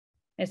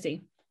I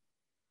see.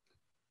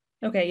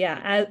 Okay,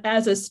 yeah.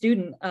 As a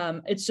student,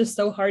 it's just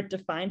so hard to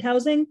find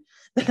housing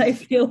that I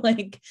feel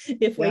like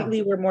if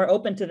Whately were more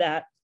open to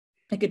that,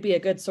 it could be a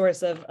good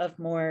source of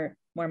more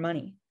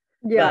money.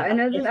 Yeah, and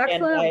it's an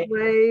excellent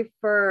way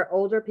for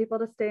older people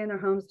to stay in their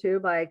homes too,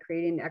 by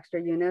creating extra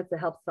units to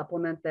help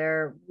supplement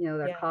their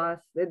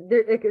costs.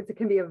 It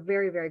can be a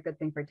very, very good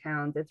thing for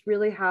towns. It's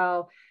really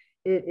how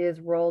it is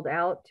rolled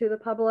out to the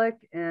public,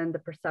 and the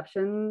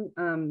perception.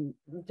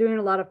 Doing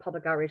a lot of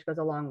public outreach goes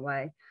a long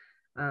way.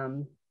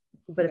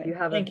 But if you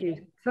have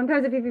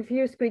sometimes if you have a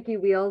few squeaky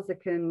wheels,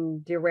 it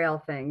can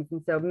derail things.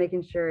 And so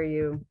making sure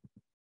you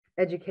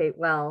educate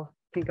well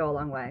can go a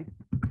long way.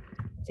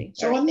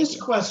 So on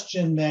this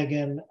question,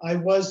 Megan, I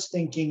was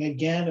thinking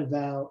again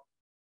about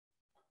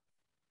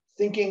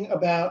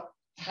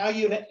how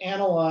you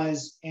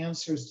analyze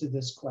answers to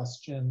this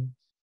question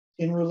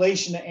in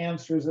relation to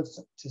answers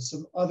to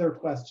some other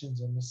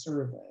questions in the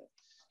survey.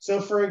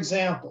 So for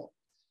example,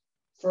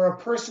 for a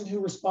person who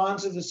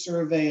responds to the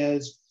survey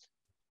as,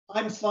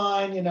 I'm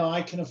fine,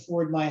 I can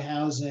afford my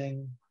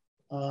housing.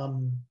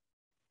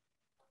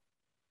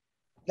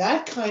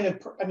 That kind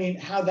of,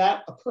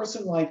 a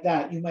person like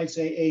that, you might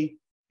say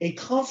a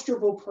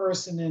comfortable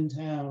person in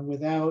town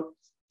without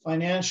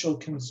financial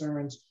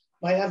concerns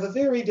might have a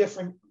very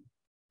different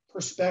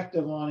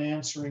perspective on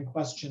answering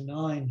question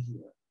 9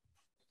 here.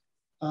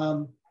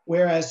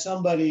 Whereas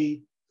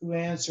somebody who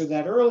answered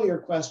that earlier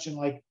question,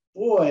 like,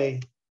 boy,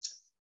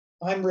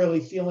 I'm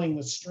really feeling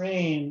the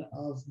strain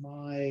of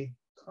my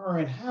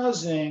current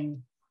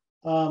housing.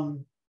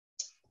 And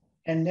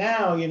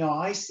now,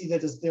 I see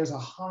that there's a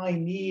high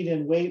need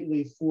in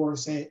Whately for,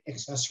 say,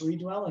 accessory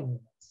dwelling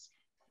units.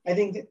 I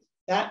think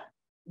that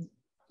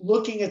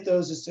looking at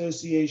those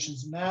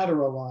associations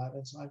matter a lot.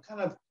 And so I'm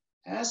kind of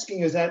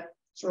asking, is that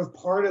sort of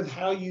part of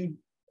how you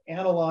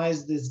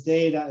analyze this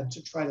data and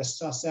to try to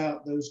suss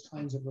out those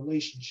kinds of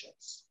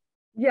relationships?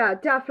 Yeah,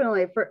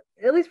 definitely.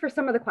 At least for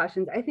some of the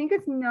questions, I think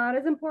it's not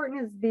as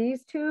important as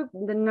these two,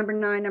 the number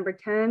 9, number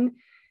 10,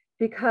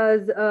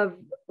 because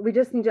we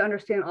just need to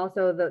understand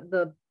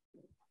also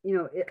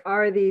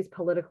are these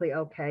politically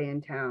okay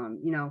in town?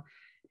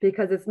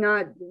 Because it's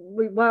not,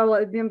 it's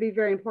going to be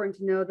very important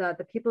to know that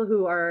the people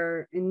who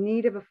are in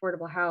need of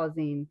affordable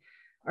housing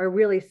are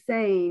really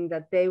saying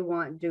that they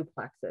want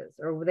duplexes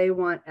or they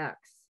want X.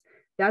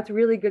 That's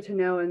really good to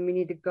know, and we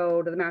need to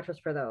go to the mattress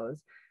for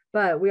those.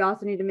 But we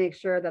also need to make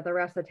sure that the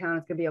rest of the town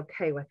is going to be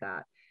okay with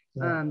that.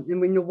 Yeah. And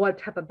we know what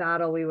type of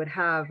battle we would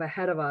have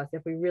ahead of us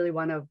if we really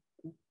want to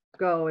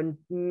go and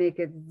make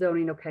it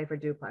zoning okay for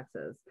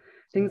duplexes,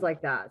 things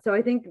like that. So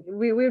I think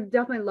we would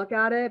definitely look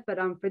at it, but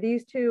for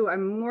these two,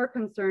 I'm more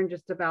concerned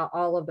just about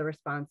all of the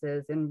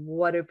responses and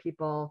what do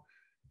people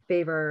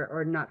favor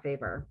or not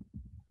favor.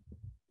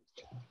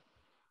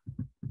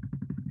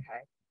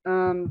 Okay.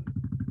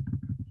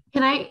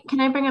 Can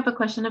I bring up a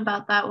question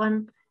about that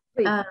one?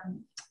 Please.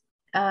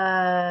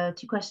 2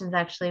 questions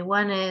actually.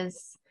 One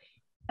is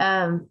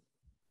to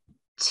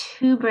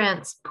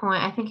Brant's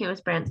point, I think it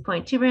was Brant's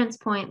point. To Brant's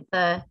point,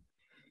 would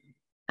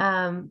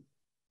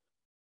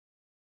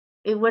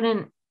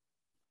it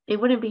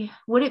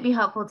be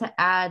helpful to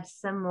add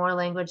some more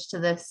language to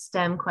the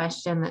STEM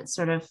question that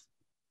sort of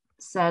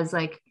says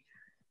like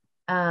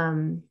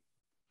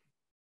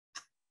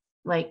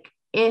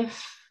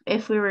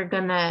if we were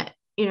gonna,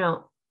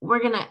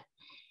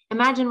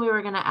 imagine we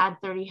were gonna add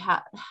 30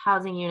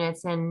 housing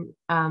units in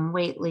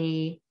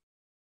Whately,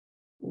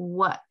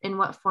 in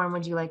what form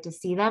would you like to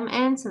see them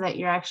in, so that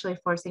you're actually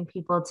forcing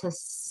people to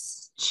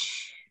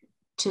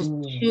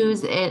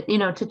choose it,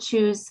 to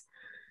choose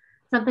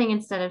something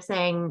instead of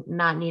saying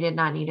not needed,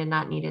 not needed,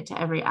 not needed to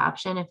every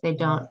option if they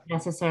don't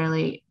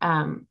necessarily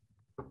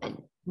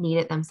need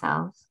it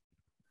themselves.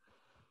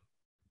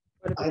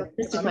 I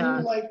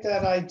really like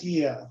that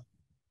idea.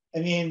 I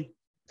mean,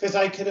 because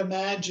I could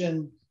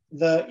imagine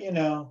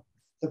the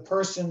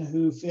person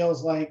who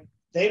feels like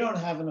they don't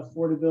have an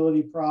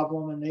affordability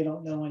problem and they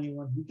don't know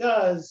anyone who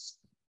does.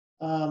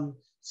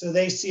 So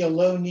they see a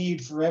low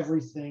need for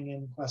everything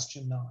in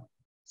question 9.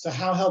 So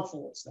how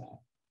helpful is that?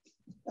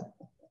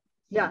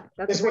 Yeah,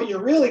 because what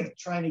you're really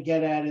trying to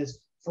get at is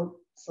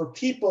for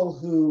people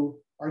who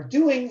are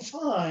doing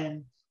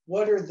fine,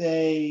 what are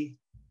they,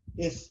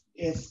 if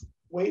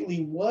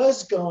Whately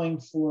was going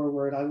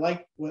forward, I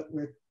like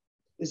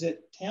is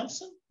it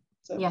Tamsin?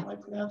 Am I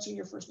pronouncing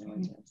your first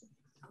name?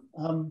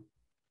 Tamsin?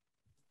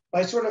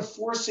 By sort of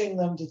forcing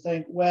them to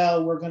think,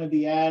 well, we're going to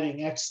be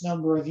adding X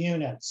number of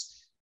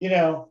units,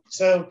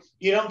 so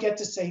you don't get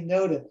to say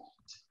no to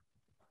that.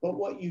 But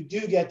what you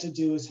do get to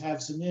do is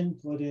have some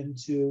input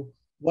into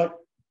what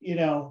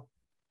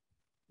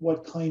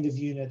kind of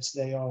units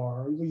they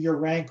are, your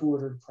rank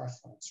ordered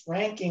preference.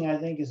 Ranking, I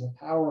think, is a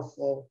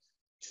powerful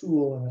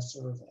tool in a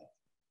survey.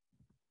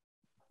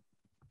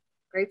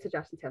 Great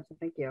suggestion, Tamsin.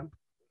 Thank you.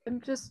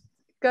 I'm just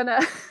gonna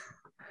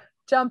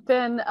jump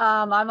in.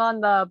 I'm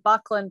on the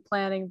Buckland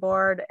Planning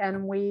Board,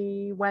 and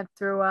we went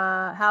through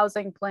a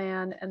housing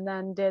plan and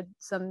then did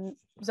some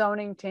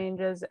zoning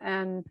changes.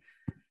 And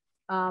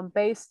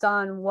based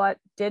on what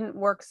didn't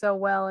work so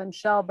well in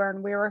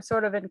Shelburne, we were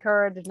sort of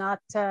encouraged not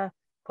to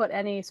put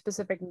any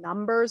specific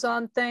numbers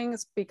on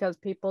things because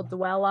people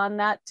dwell on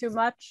that too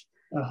much.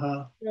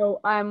 So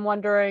I'm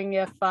wondering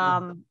if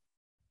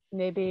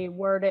maybe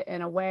word it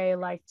in a way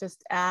like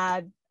just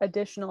add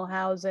additional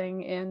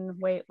housing in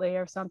Whately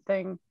or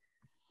something,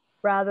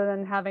 rather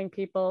than having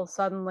people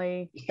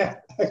suddenly. Yeah,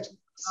 it's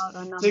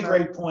a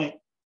great point.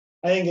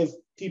 I think if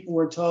people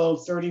were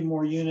told 30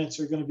 more units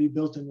are going to be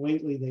built in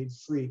Whately, they'd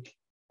freak.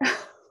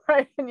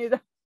 Right.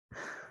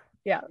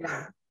 Yeah.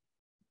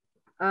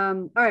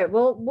 All right,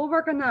 we'll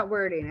work on that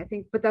wording, I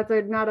think, but that's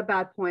not a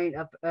bad point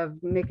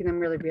of making them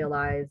really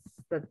realize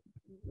that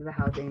the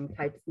housing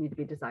types need to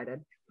be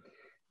decided.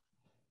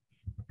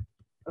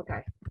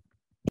 Okay.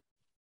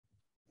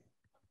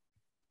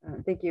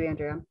 Thank you,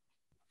 Andrea.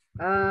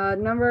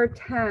 Number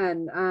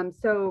 10.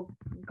 So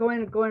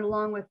going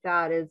along with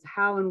that is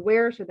how and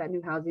where should that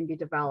new housing be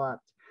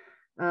developed?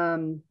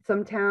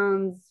 Some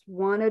towns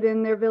want it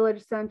in their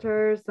village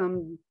centers,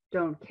 some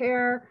don't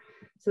care.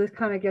 So this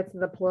kind of gets to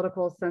the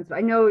political sense.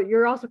 I know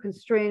you're also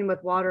constrained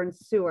with water and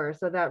sewer,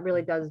 so that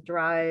really does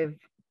drive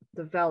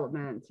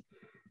development.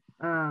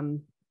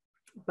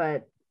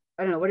 But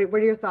I don't know, what are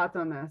your thoughts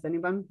on this?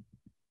 Anyone?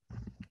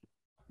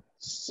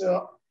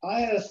 So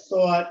I had a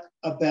thought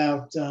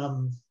about,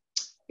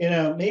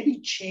 maybe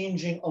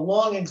changing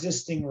along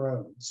existing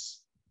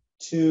roads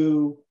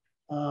to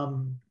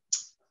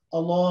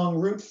along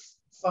Route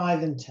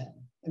 5 and 10.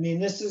 I mean,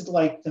 this is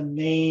like the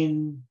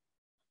main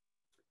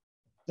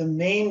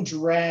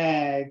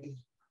drag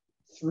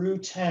through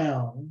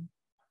town,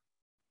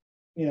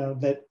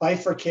 that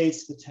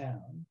bifurcates the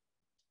town.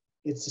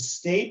 It's a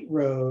state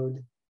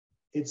road.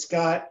 It's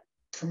got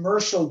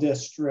commercial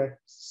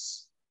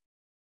districts,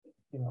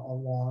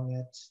 along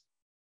it.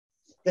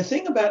 The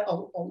thing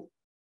about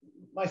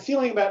my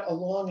feeling about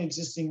along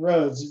existing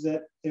roads is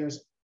that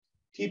there's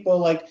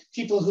people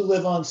who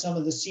live on some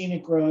of the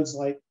scenic roads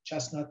like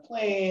Chestnut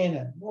Plain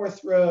and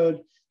North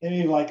Road, and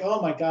you're like,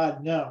 oh my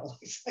God, no.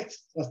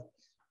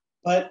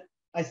 But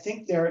I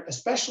think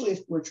especially if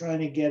we're trying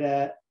to get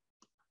at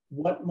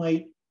what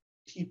might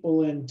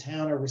people in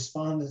town or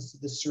respondents to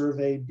the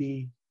survey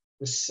be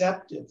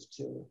receptive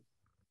to.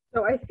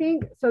 So I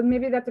think,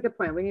 maybe that's a good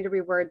point. We need to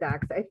reword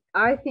that, because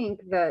I think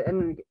that,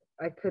 and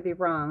I could be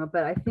wrong,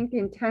 but I think the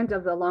intent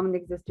of along the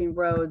existing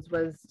roads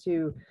was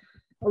to,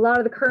 a lot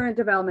of the current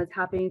developments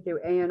happening through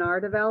A&R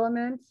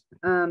development.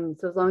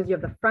 So as long as you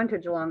have the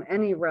frontage along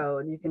any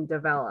road, you can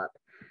develop.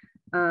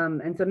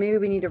 And so maybe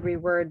we need to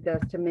reword this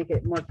to make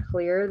it more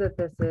clear that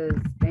this is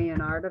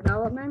A&R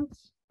development,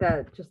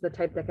 that just the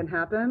type that can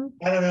happen.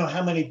 I don't know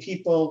how many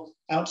people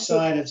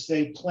outside of,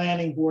 say,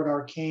 Planning Board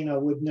Arcana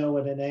would know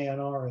what an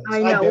A&R is. I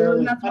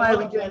know, that's why I'm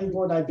on the Planning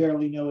Board, I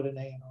barely know what an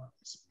A&R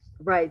is.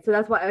 Right, so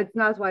that's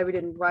why we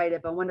didn't write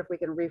it, but I wonder if we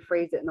can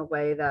rephrase it in a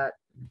way that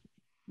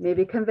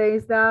maybe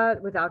conveys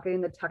that without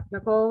getting the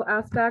technical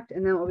aspect.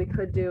 And then what we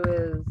could do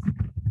is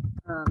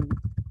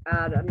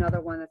add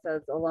another one that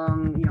says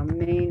along,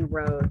 main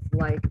roads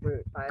like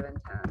Route 5 and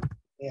 10.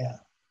 Yeah.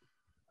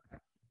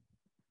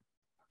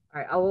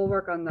 All right, I will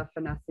work on the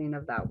finessing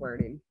of that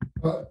wording.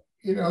 Well,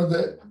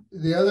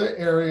 the other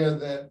area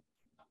that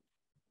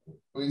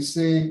we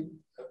see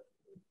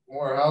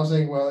more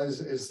housing,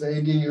 is the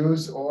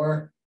ADUs,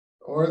 or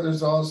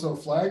there's also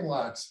flag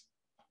lots.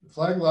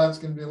 Flag lots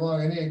can be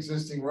along any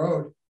existing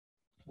road,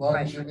 as long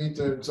as you meet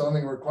the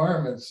zoning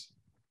requirements.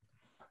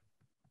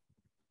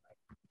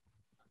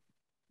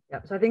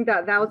 Yeah, so I think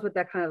that was what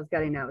that kind of was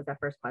getting at, was that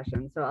first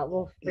question. So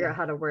we'll figure out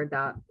how to word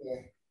that.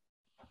 Yeah.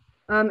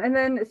 And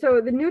then, so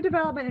the new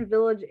development in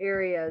village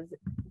areas,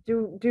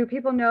 do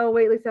people know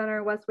Whately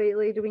Center, West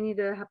Whately? Do we need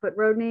to put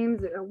road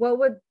names? What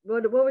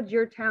would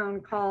your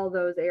town call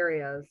those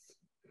areas?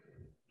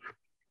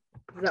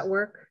 Does that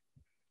work?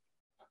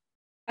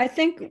 I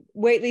think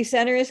Whately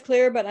Center is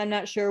clear, but I'm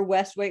not sure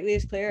West Whately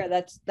is clear.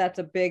 That's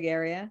a big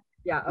area.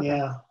 Yeah. Okay.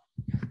 Yeah.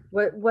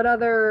 What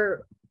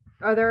other,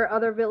 are there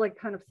other like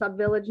kind of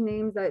sub-village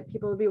names that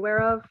people would be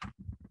aware of?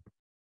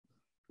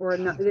 Or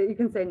no, you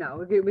can say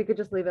no, we could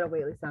just leave it at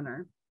Whately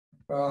Center.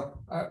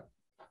 Well,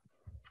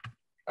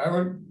 I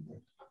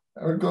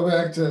would go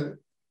back to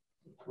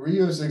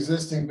reuse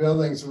existing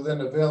buildings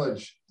within a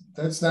village.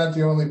 That's not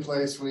the only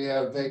place we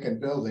have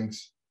vacant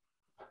buildings.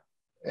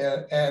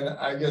 And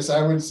I guess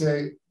I would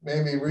say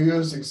maybe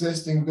reuse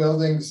existing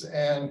buildings,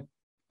 and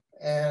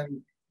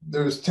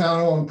there's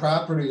town-owned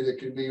property that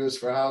could be used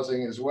for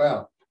housing as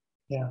well.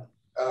 Yeah.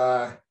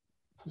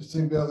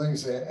 Existing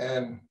buildings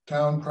and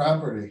town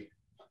property.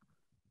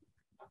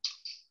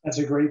 That's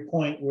a great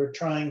point.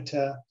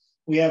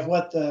 We have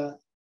what, the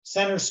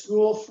center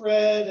school,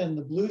 Fred, and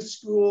the blue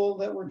school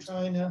that we're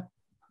trying to.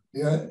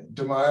 Yeah,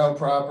 DeMille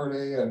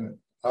property and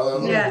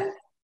other. Yeah.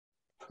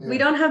 We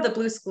don't have the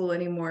blue school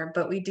anymore,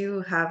 but we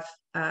do have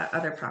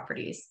other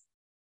properties.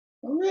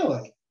 Oh,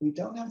 really? We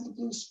don't have the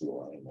blue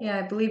school anymore. Yeah,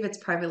 I believe it's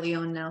privately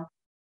owned now.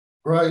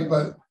 Right,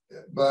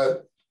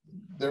 but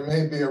there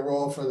may be a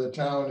role for the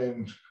town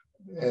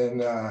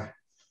in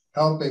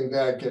helping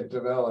that get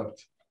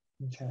developed.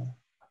 Okay.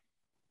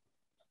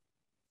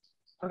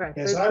 Okay.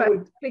 Yes,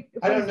 so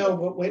I don't know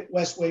what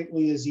West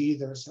Whately is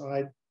either, so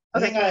I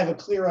think I have a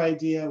clear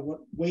idea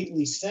what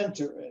Whately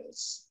Center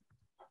is,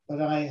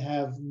 but I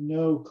have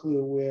no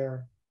clue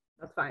where.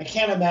 That's fine. I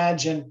can't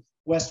imagine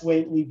West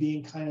Whately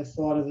being kind of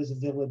thought of as a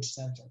village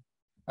center.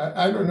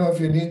 I don't know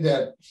if you need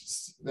that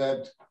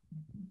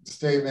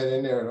statement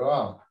in there at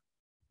all.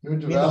 New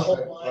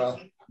development. Well,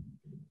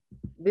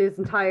 this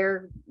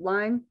entire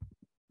line.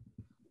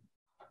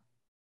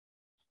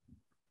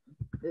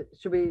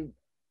 Should we?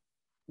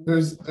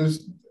 There's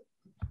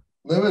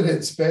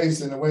limited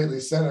space in the Whately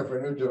Center for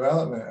new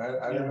development.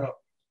 I don't know.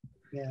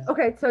 Yeah.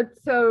 Okay,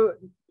 so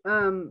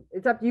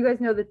it's up to you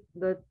guys, know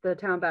the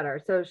town better.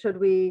 So should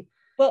we?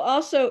 Well,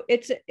 also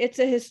it's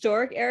a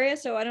historic area,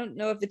 so I don't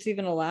know if it's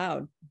even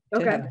allowed.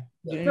 Okay.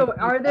 So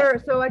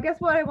I guess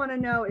what I want to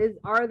know is,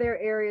 are there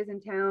areas in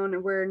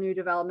town where new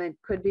development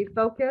could be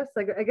focused?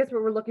 Like, I guess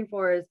what we're looking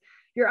for is,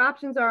 your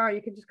options are,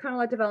 you can just kind of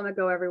let development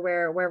go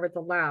everywhere, wherever it's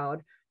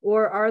allowed,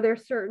 or are there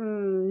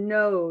certain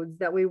nodes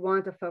that we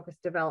want to focus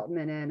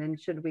development in, and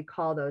should we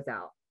call those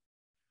out?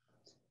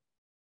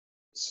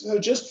 So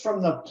just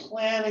from the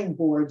planning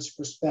board's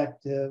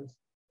perspective,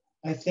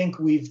 I think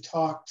we've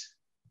talked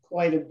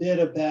quite a bit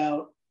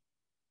about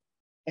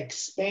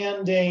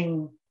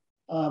expanding,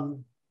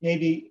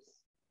 maybe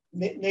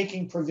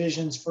making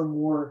provisions for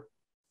more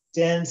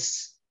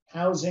dense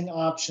housing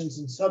options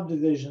and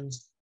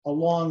subdivisions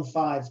along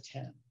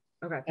 510.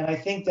 Okay. And I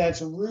think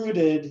that's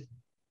rooted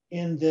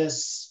in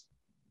this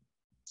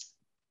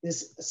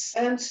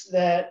sense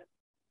that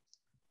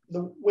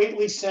the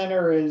Whately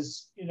Center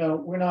is,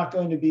 we're not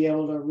going to be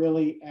able to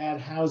really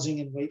add housing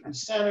in Whately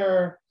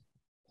Center,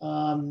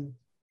 and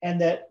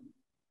that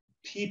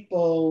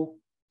people's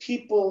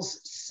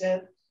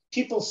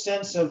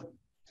sense of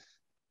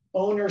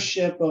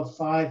ownership of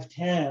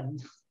 510,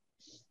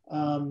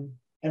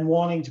 and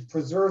wanting to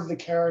preserve the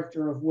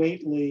character of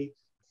Whately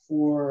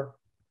for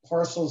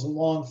parcels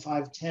along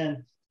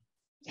 510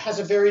 has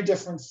a very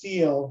different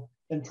feel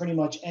than pretty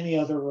much any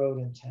other road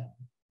in town.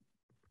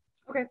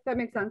 Okay, that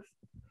makes sense.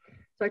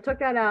 So I took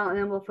that out, and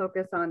then we'll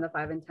focus on the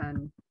 5 and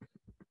 10.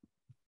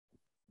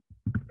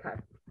 Okay.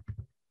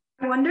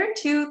 I wonder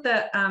too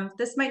that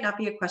this might not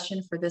be a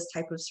question for this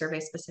type of survey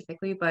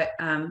specifically, but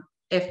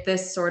if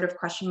this sort of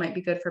question might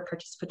be good for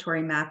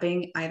participatory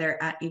mapping,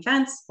 either at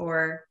events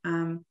or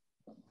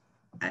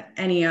at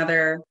any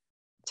other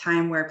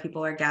time where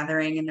people are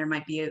gathering, and there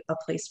might be a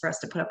place for us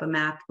to put up a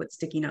map with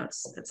sticky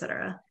notes,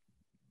 etc.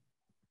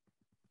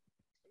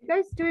 You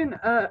guys doing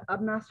a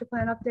master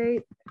plan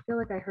update? I feel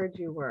like I heard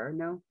you were.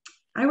 No?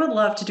 I would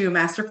love to do a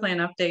master plan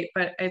update,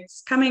 but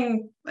it's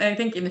coming, I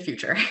think, in the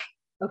future.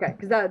 Okay,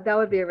 because that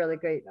would be a really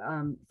great,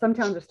 some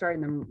towns are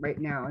starting them right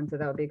now, and so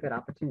that would be a good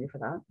opportunity for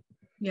that.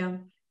 Yeah.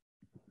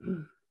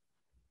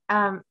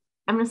 I'm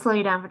going to slow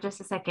you down for just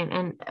a second.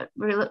 And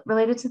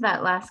related to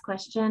that last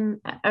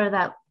question, or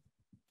that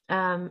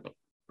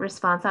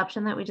response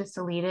option that we just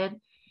deleted.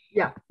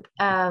 Yeah.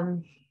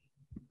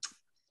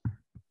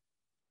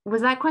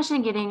 Was that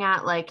question getting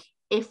at, like,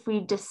 if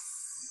we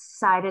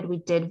decided we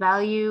did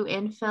value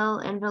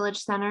infill in village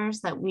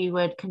centers, that we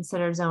would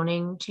consider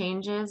zoning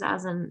changes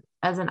as an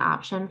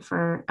option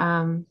for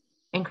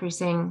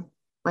increasing,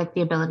 like,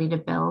 the ability to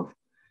build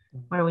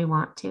where we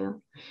want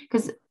to?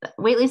 Because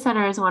Whately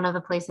Center is one of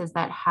the places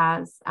that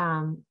has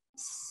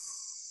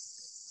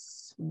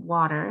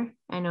water.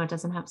 I know it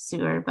doesn't have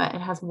sewer, but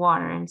it has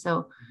water, and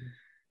so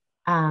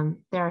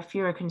there are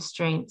fewer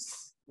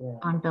constraints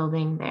on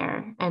building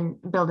there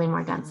and building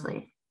more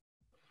densely.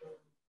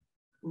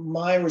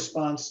 My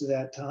response to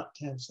that,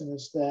 Tamsin,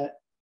 is that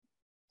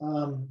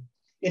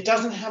it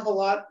doesn't have a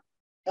lot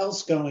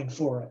else going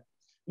for it.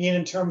 I mean,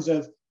 in terms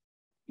of,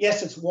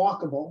 yes, it's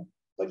walkable,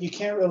 but you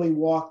can't really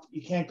walk,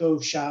 you can't go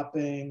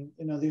shopping,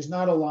 there's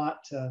not a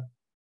lot to,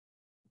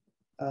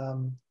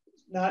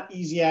 not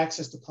easy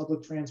access to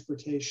public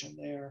transportation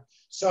there.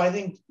 So I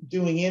think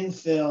doing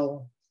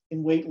infill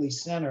in Whately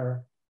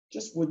Center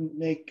just wouldn't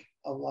make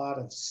a lot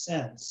of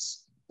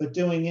sense, but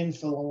doing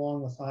infill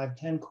along the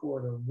 510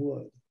 corridor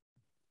would.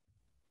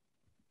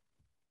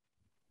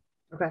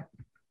 Okay.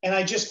 And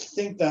I just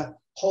think the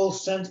whole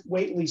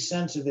Whately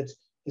sense of its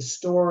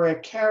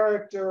historic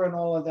character and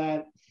all of that.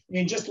 I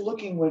mean, just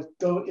looking what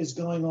is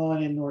going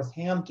on in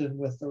Northampton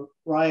with the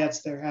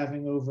riots they're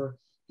having over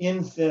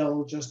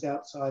infill just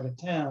outside of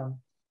town.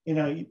 You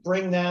know, you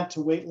bring that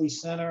to Whately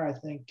Center. I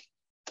think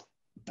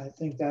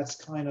that's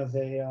kind of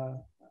I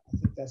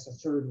think that's a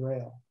third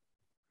rail.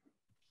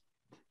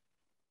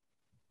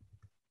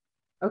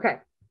 Okay.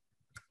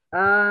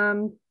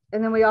 And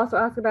then we also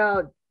ask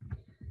about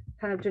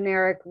kind of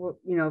generic, you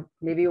know,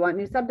 maybe you want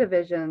new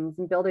subdivisions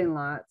and building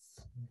lots.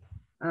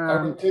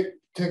 I would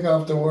take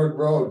off the word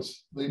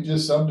roads, leave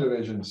just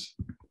subdivisions.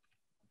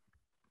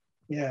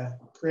 Yeah,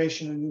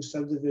 creation of new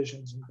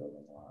subdivisions and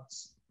building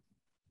lots.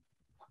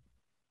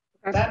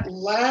 Okay. That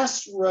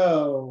last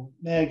row,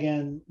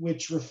 Megan,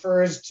 which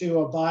refers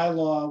to a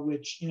bylaw,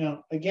 which, you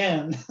know,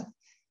 again,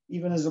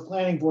 even as a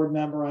planning board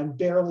member, I'm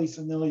barely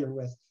familiar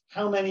with.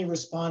 How many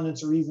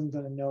respondents are even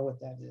going to know what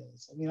that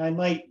is? I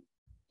mean,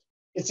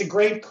 it's a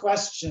great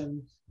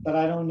question, but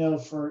I don't know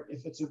if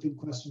it's a good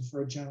question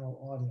for a general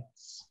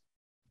audience.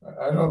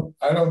 I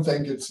don't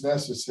think it's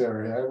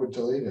necessary. I would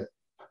delete it.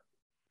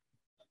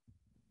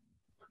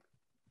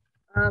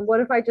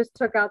 What if I just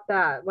took out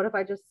that? What if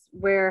I just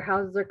where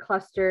houses are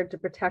clustered to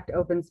protect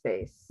open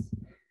space?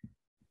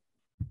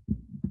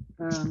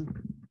 Would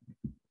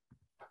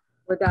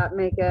that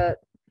make it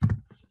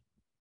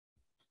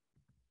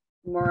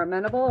more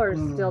amenable or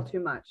still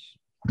too much?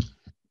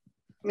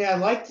 I mean, I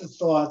like the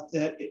thought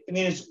that, I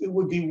mean, it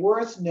would be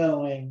worth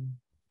knowing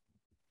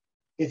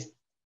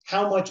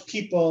how much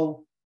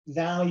people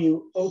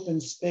value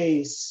open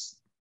space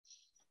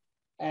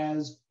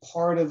as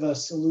part of a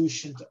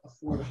solution to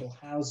affordable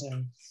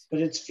housing, but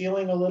it's still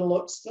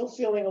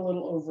feeling a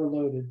little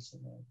overloaded to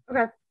me.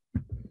 Okay,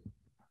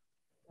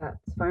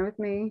 that's fine with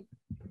me.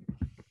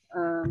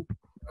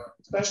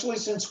 Especially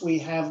since we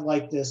have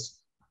like this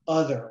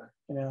other,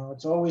 you know,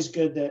 it's always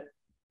good that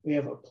we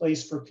have a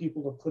place for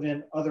people to put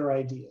in other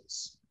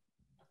ideas.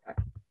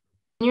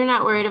 You're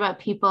not worried about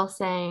people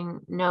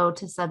saying no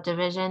to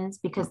subdivisions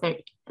because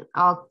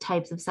all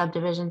types of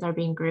subdivisions are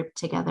being grouped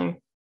together?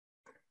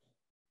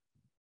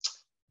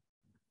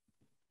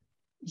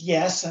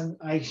 Yes, and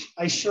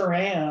I sure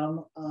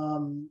am.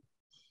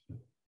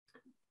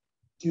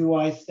 Do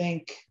I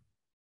think,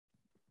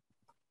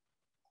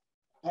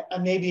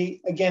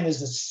 maybe again,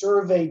 as a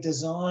survey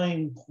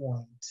design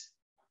point,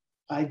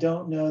 I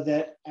don't know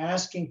that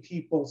asking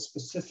people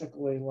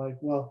specifically like,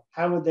 well,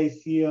 how would they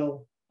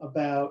feel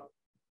about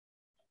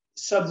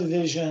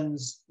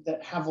subdivisions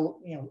that have,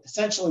 you know,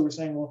 essentially we're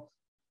saying,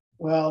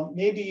 well,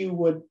 maybe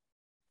you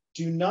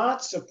do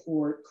not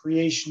support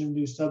creation of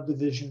new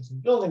subdivisions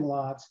and building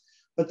lots,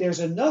 but there's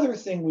another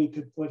thing we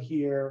could put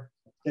here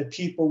that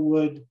people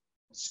would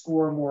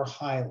score more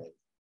highly,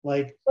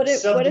 like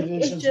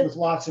subdivisions with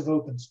lots of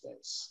open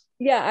space.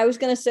 Yeah, I was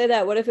going to say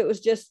that. What if it was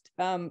just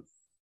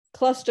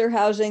cluster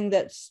housing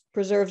that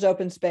preserves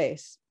open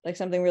space, like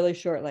something really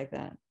short like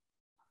that?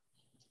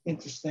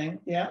 Interesting.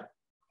 Yeah,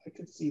 I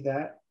could see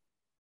that.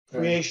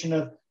 Creation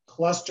of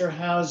cluster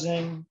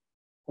housing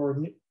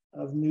or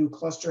of new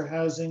cluster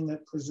housing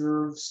that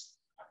preserves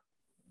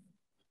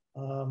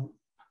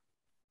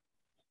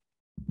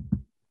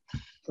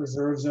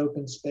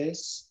open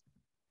space.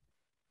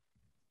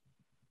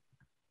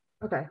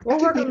 Okay, we'll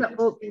work on that.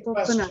 We'll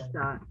finish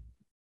that.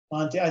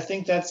 Monty, I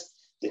think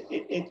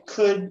it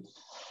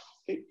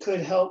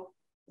could help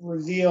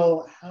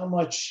reveal how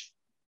much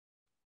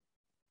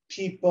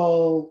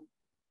people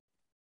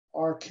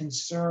are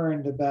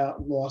concerned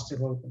about loss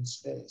of open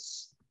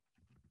space.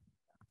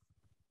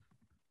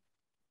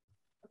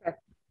 Okay.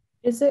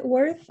 Is it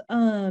worth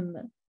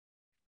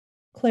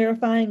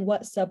clarifying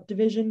what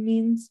subdivision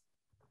means?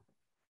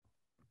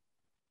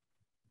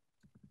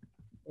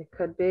 It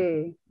could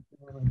be.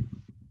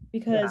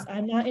 Because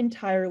I'm not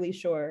entirely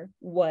sure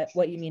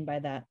what you mean by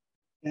that.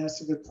 Yeah,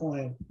 that's a good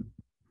point.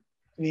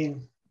 I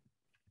mean,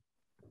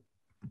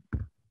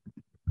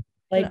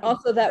 like, and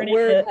also that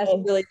word has a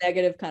really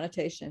negative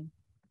connotation.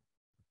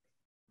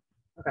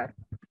 Okay.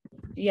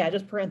 Yeah,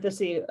 just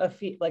parenthesis a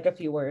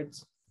few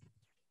words.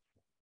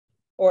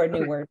 Or a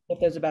new word, if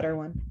there's a better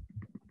one.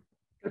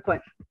 Good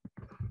point.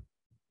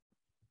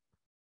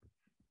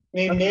 I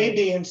mean,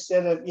 maybe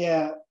instead of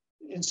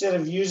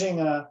using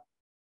a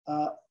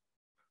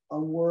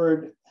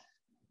word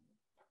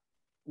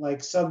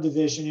like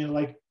subdivision, you know,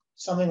 like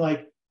something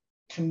like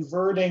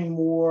converting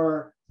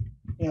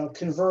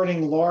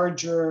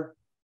larger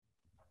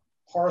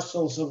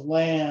parcels of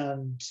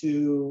land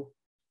to,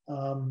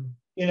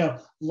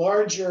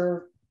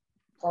 larger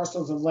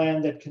parcels of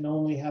land that can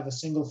only have a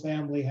single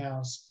family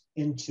house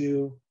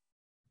into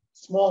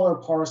smaller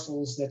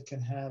parcels that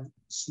can have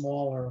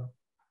smaller,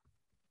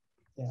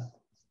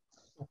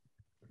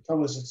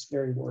 Trouble is it's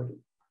very wordy.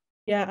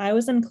 Yeah, I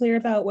was unclear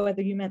about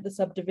whether you meant the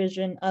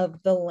subdivision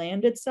of the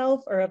land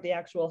itself or of the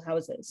actual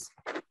houses.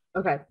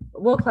 Okay,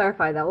 we'll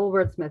clarify that. We'll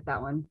wordsmith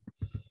that one.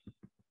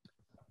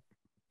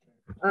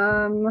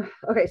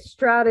 Okay,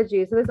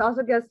 strategy. So this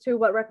also gets to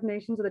what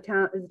recommendations of the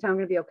town is the town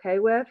going to be okay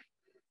with.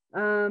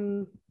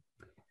 So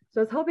I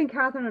was hoping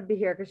Catherine would be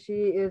here because she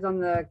is on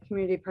the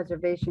Community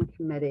Preservation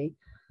Committee,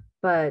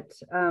 but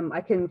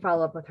I can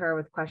follow up with her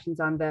with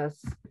questions on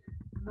this.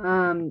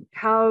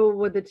 How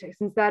would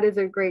since that is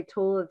a great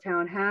tool the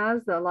town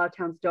has that a lot of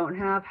towns don't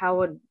have,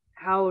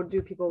 how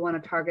do people want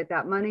to target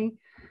that money?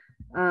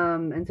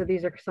 And so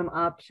these are some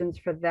options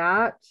for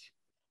that.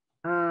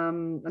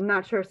 I'm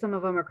not sure if some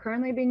of them are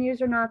currently being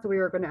used or not, so we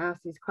were going to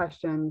ask these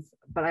questions,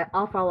 but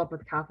I'll follow up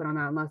with Catherine on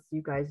that unless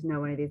you guys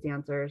know any of these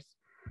answers.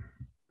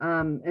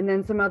 And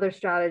then some other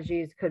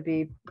strategies could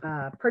be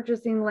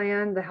purchasing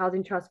land. The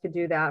Housing Trust could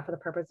do that for the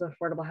purpose of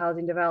affordable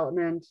housing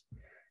development.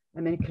 I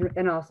mean,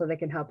 and also they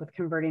can help with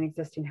converting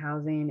existing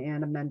housing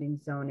and amending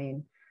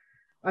zoning.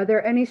 Are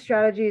there any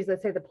strategies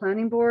that say the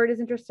planning board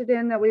is interested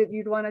in that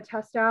you'd want to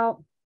test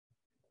out?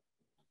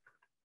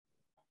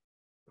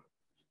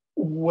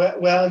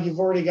 Well, you've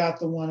already got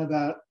the one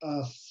about,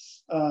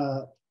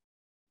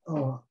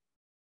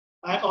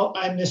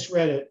 I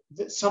misread it.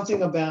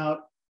 Something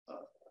about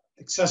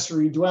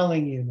accessory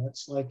dwelling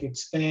units, like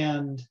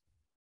expand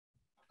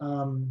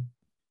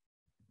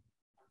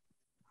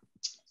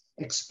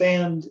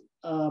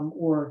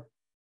or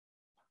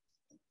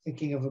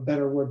thinking of a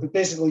better word, but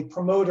basically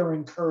promote or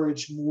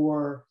encourage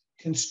more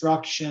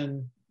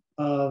construction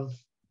of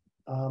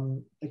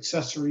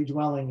accessory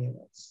dwelling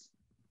units.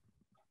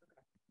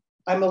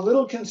 I'm a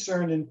little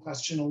concerned in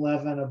question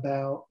 11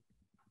 about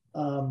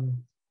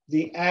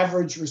the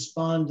average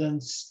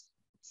respondent's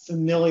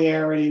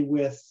familiarity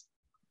with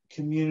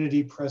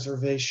community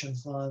preservation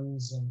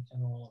funds and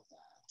all of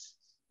that.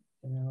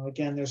 You know,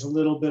 again, there's a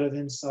little bit of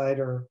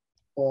insider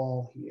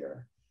ball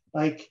here.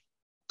 Like,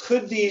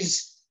 could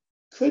these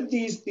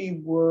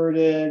be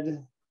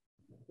worded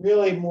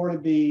really more to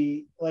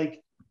be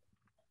like,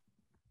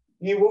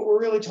 you know, what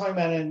we're really talking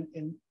about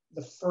in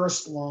the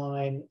first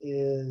line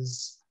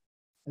is,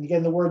 and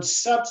again, the word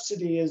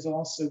subsidy has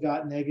also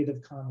got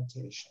negative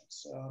connotations.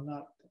 So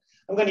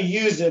I'm going to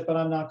use it, but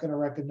I'm not going to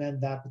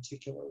recommend that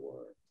particular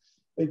word.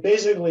 But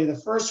basically, the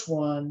first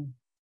one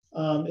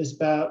is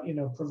about, you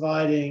know,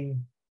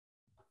 providing,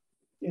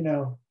 you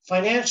know,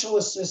 financial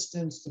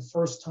assistance to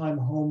first-time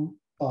home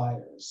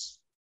buyers.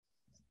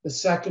 The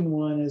second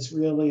one is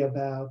really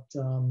about,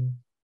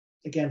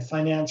 again,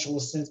 financial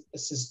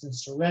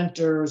assistance to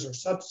renters or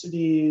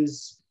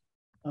subsidies.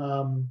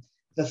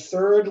 The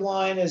third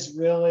line is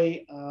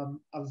really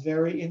a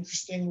very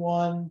interesting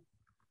one.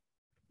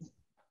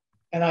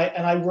 And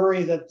I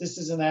worry that this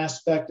is an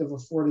aspect of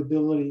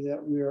affordability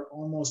that we're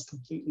almost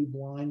completely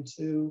blind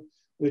to,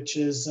 which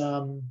is,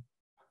 and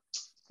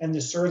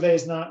the survey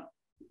is not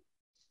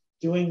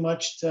doing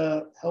much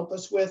to help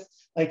us with,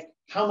 like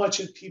how much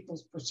of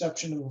people's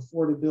perception of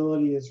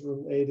affordability is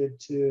related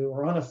to,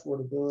 or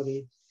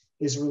unaffordability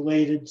is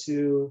related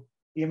to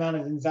the amount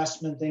of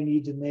investment they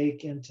need to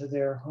make into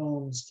their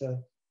homes to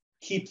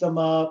keep them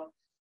up.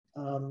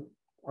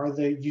 Are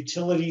the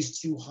utilities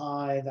too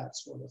high? That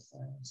sort of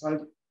thing.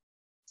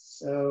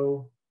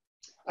 So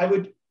I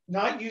would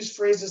not use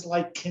phrases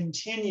like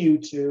continue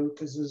to,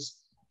 because as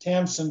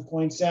Tamsin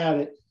points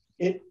out,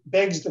 it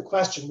begs the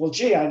question, well,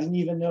 gee, I didn't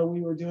even know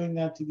we were doing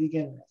that to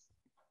begin with.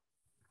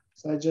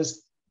 So I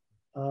just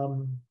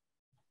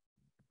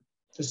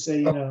say,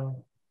 you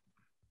know.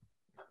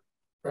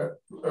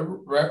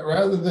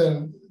 Rather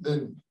than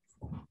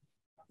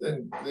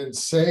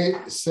say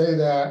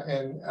that,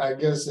 and I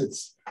guess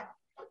it's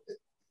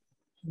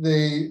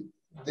the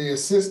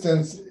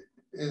assistance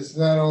is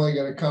not only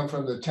going to come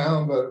from the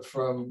town, but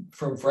from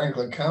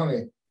Franklin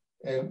County.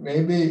 And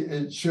maybe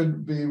it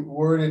should be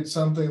worded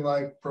something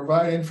like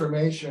provide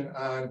information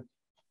on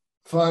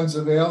funds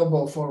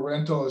available for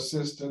rental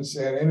assistance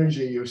and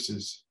energy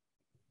uses.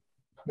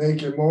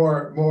 Make it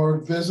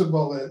more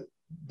visible that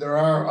there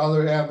are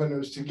other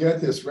avenues to get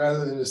this,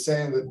 rather than just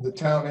saying that the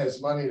town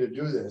has money to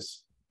do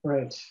this,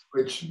 right?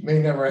 Which may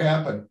never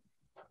happen.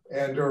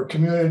 And or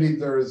community,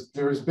 there's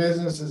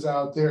businesses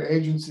out there,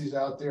 agencies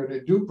out there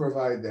that do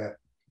provide that.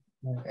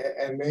 Right.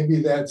 And maybe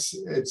it's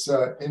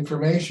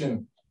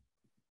information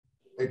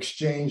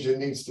exchange that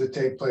needs to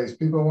take place.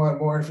 People want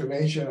more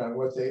information on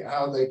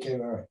how they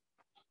can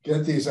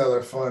get these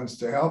other funds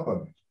to help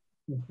them.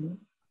 Mm-hmm.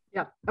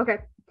 Yeah. Okay.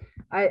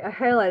 I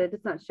highlighted.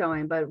 It's not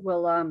showing, but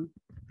we'll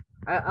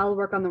I'll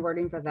work on the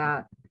wording for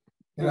that.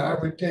 You know, I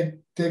would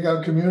take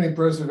out community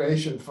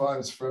preservation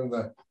funds from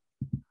the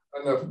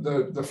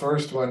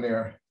first one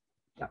there.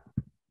 Yeah.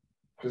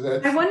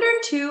 I wonder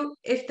too,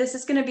 if this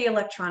is going to be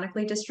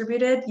electronically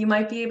distributed, you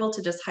might be able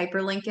to just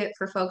hyperlink it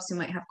for folks who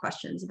might have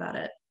questions about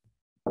it.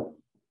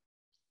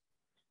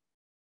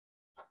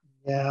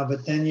 Yeah,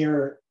 but then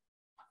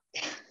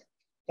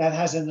that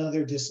has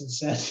another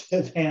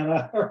disincentive,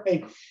 Hannah. All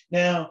right.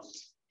 Now,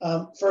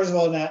 first of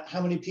all, now,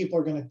 how many people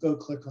are going to go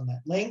click on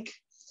that link?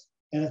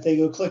 And if they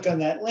go click on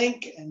that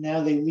link and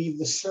now they leave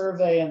the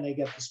survey and they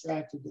get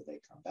distracted, do they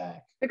come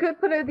back? I could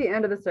put it at the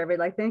end of the survey,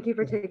 like, thank you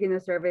for taking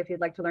the survey. If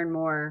you'd like to learn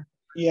more,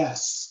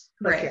 Yes.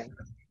 Right.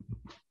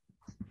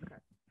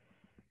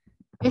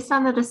 Based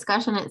on the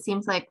discussion, it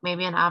seems like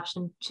maybe an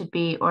option should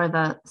be, or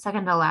the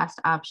second to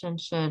last option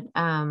should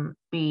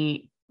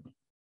be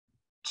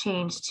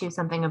changed to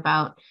something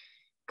about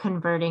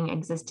converting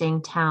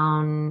existing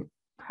town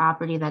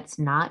property that's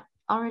not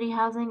already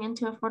housing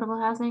into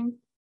affordable housing.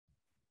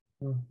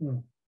 Mm-hmm.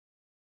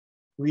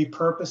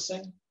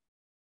 Repurposing.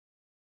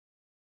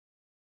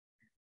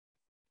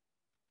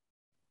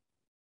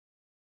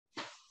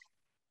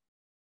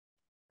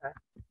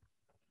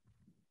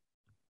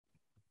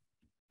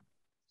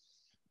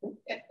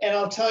 And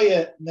I'll tell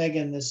you,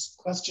 Megan, this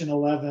question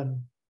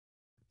 11,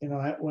 you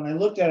know, when I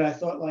looked at it, I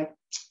thought like,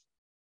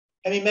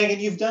 I mean, Megan,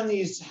 you've done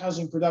these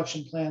housing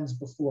production plans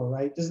before,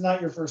 right? This is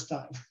not your first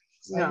time.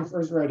 It's not your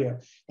first rodeo.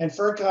 And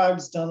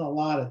FERCog's done a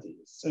lot of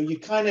these. So you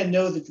kind of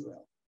know the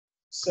drill.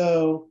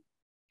 So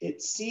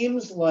it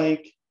seems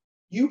like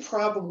you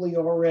probably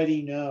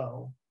already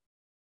know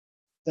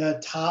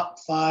the top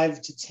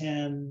 5 to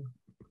 10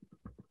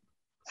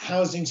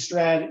 housing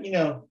strategy, you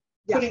know,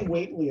 putting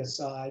Whately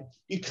aside,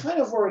 you kind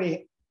of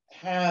already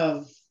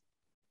have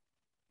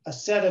a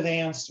set of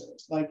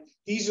answers. Like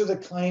these are the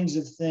kinds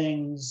of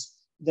things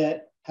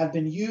that have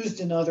been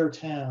used in other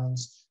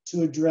towns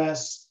to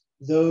address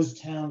those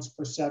towns'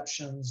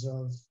 perceptions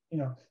of, you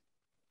know,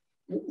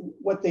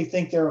 what they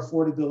think their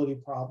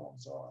affordability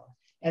problems are.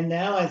 And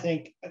now I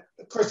think,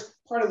 of course,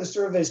 part of the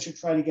survey is to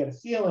try to get a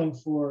feeling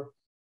for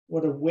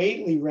what a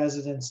Whately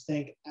residents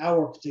think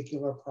our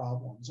particular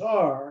problems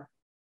are.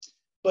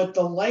 But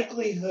the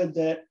likelihood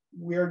that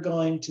we're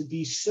going to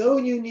be so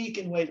unique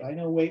in Whately, I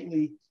know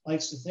Whately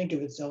likes to think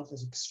of itself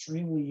as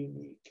extremely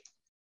unique,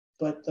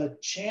 but the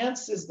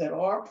chances that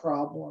our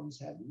problems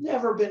have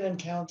never been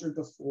encountered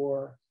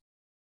before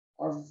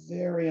are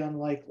very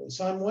unlikely.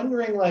 So I'm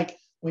wondering, like,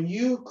 when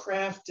you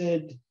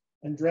crafted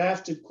and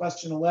drafted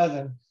question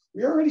 11,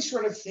 we're already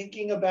sort of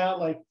thinking about,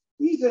 like,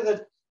 these are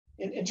the,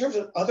 in terms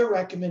of other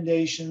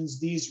recommendations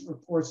these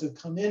reports have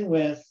come in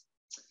with,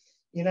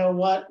 you know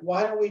what,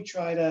 why don't we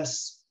try to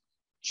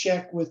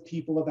check with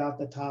people about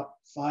the top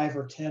 5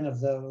 or 10 of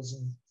those?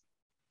 And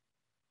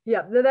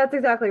yeah, that's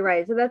exactly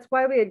right. So that's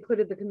why we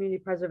included the community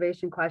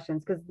preservation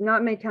questions, because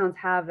not many towns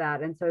have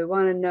that. And so we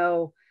want to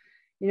know,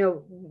 you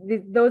know,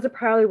 those are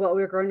probably what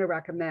we're going to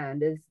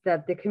recommend, is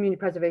that the community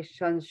preservation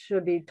funds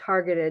should be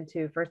targeted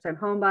to first-time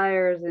home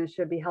buyers, and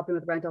should be helping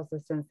with rental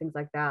assistance, things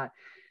like that.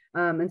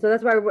 And so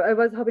that's why I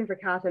was hoping for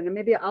Catherine, and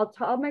maybe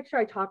I'll make sure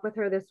I talk with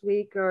her this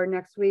week or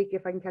next week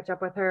if I can catch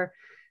up with her,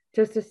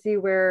 just to see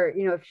where,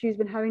 you know, if she's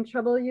been having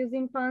trouble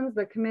using funds,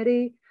 the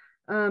committee,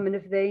 and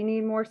if they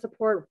need more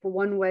support for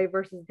one way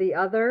versus the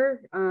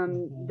other,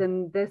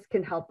 then this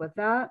can help with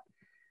that.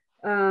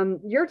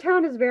 Your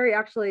town is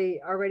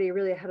actually already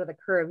really ahead of the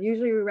curve.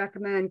 Usually we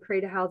recommend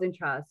create a housing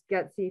trust,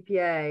 get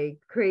CPA,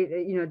 create,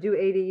 you know, do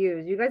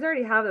ADUs. You guys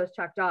already have those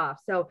checked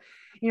off. So,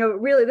 you know,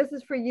 really this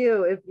is for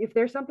you. If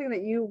there's something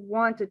that you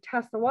want to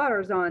test the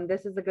waters on,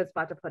 this is a good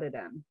spot to put it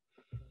in.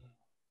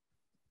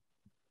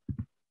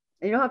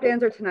 And you don't have to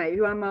answer tonight. If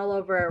you want them all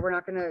over, we're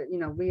not gonna, you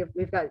know,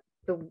 we've got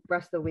the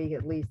rest of the week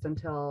at least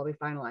until we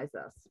finalize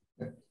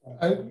this.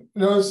 I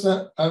noticed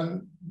that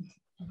on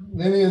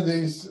many of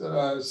these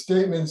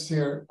statements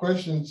here,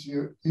 questions,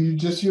 you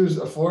just use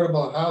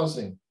affordable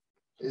housing.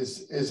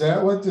 Is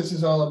that what this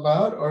is all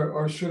about,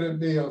 or should it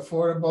be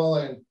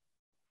affordable and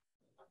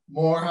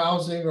more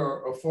housing,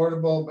 or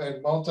affordable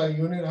and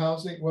multi-unit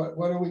housing?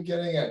 What are we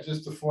getting at?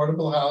 Just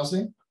affordable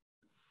housing?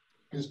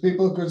 Because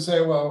people could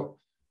say, well,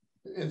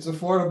 it's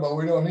affordable,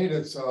 we don't need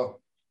it, so.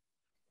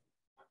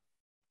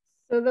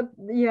 So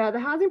the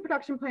housing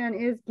production plan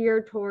is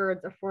geared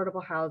towards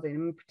affordable housing,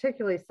 and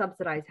particularly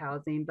subsidized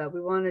housing, but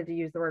we wanted to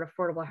use the word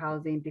affordable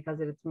housing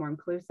because it's more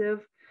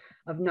inclusive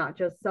of not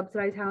just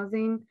subsidized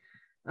housing.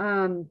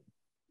 And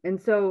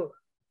so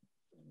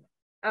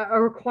a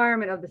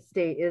requirement of the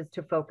state is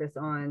to focus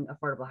on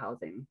affordable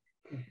housing.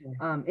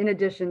 In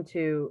addition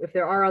to, if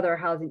there are other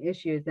housing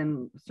issues,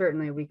 then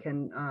certainly we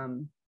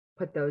can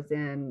put those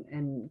in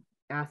and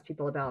ask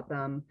people about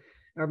them,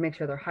 or make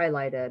sure they're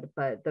highlighted,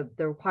 but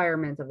the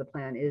requirements of the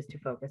plan is to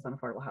focus on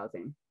affordable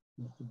housing.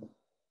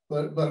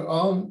 But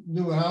all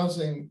new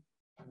housing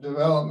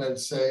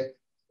developments say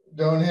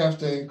don't have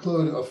to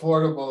include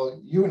affordable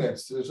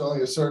units. There's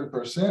only a certain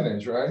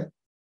percentage, right?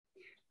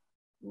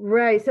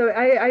 Right. So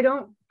I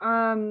don't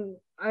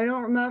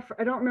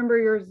remember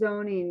your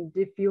zoning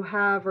if you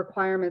have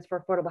requirements for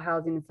affordable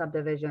housing in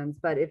subdivisions,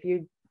 but if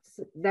you,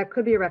 that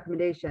could be a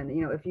recommendation.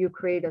 You know, if you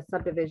create a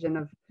subdivision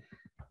of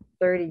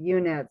 30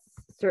 units,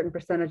 certain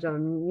percentage of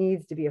them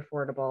needs to be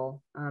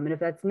affordable. And if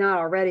that's not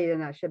already, then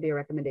that should be a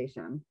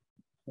recommendation.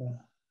 Yeah.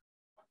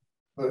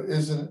 But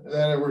isn't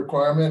that a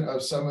requirement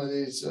of some of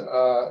these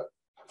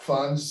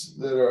funds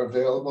that are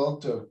available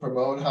to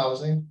promote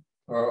housing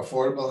or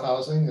affordable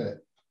housing?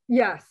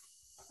 Yes.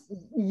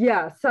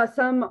 So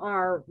some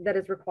are, that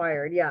is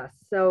required. Yes.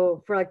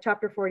 So for like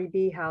Chapter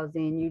 40B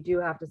housing, you do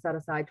have to set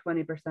aside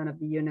 20% of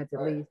the units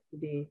at least to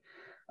be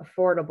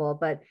affordable.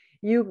 But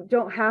you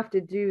don't have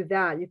to do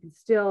that. You can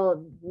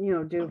still,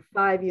 do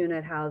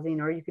 5-unit housing,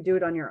 or you could do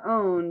it on your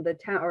own. The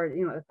town, or,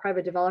 a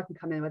private developer can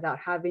come in without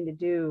having to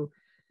do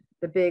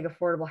the big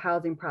affordable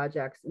housing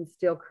projects and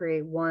still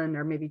create 1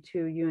 or maybe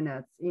 2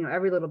 units.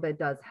 Every little bit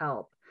does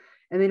help.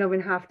 And they don't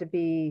even have to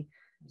be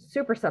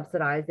super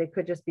subsidized. They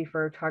could just be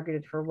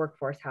targeted for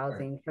workforce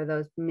housing, for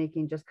those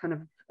making just kind of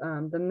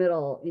the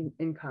middle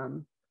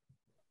income.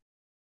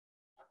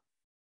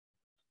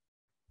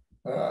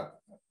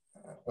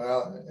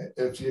 Well,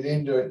 if you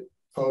need to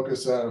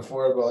focus on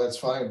affordable, that's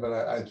fine.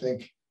 But I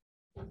think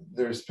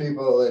there's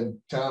people in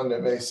town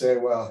that may say,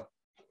 well,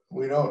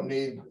 we don't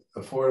need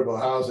affordable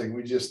housing.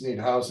 We just need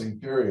housing,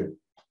 period.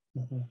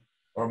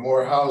 Or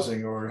more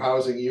housing, or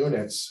housing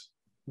units.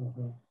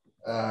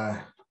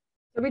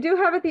 So we do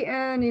have at the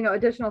end,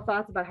 additional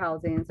thoughts about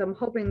housing. So I'm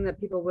hoping that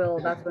people will,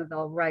 that's when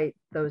they'll write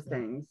those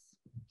things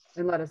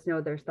and let us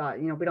know their thought.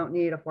 We don't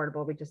need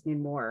affordable, we just need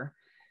more,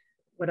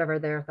 whatever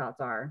their thoughts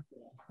are.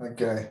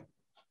 Okay.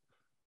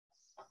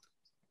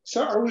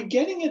 So are we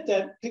getting at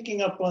that,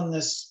 picking up on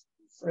this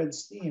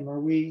Fred's theme, are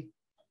we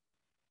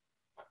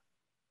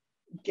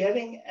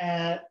getting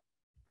at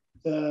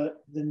the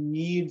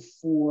need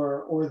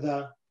for, or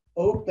the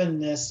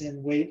openness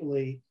in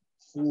Whately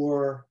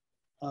for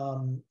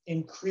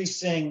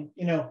increasing,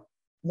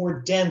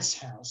 more dense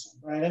housing,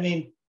 right? I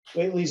mean,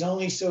 Whately's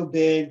only so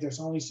big, there's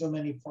only so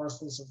many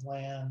parcels of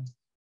land.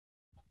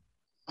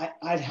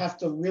 I'd have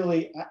to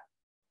really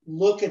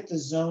look at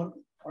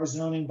our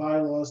zoning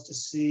bylaws to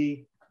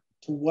see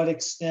to what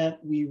extent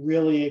we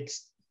really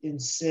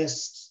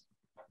insist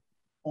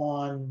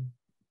on,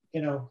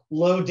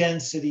 low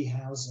density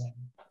housing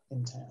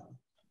in town.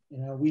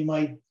 We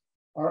might,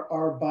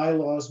 our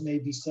bylaws may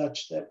be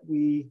such that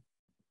we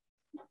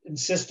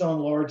insist on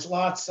large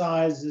lot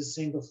sizes,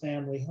 single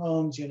family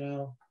homes,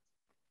 You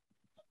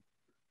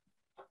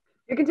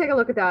can take a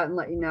look at that and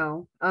let you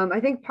know. I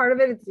think part of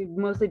it is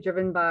mostly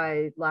driven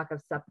by lack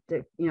of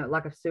septic,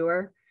 lack of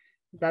sewer.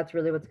 That's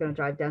really what's going to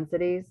drive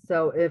densities.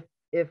 So if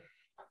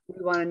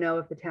we want to know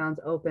if the town's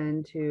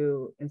open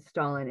to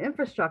installing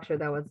infrastructure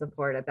that would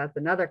support it, that's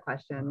another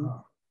question.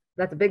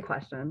 That's a big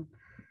question.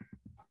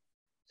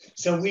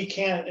 So we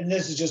can't, and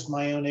this is just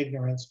my own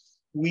ignorance,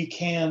 we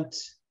can't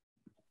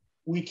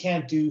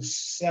do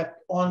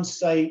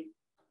on-site,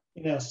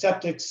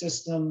 septic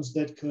systems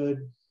that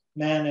could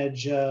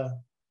manage,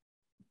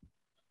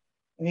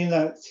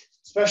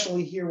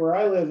 especially here where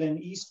I live in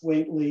East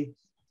Whately,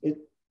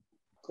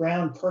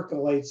 ground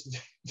percolates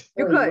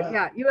very well.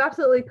 Yeah, you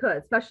absolutely could,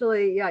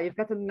 especially, you've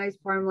got some nice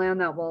farmland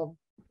that will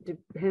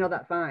handle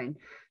that fine.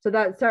 So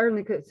that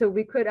certainly could, so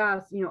we could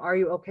ask, are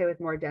you okay with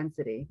more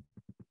density?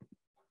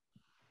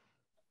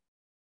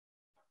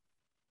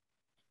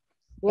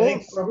 I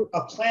think from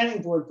a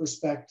planning board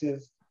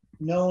perspective,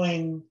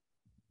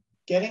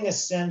 getting a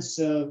sense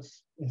of,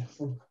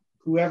 from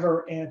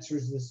whoever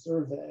answers the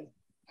survey,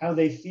 how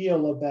they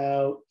feel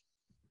about,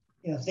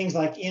 things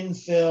like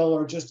infill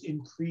or just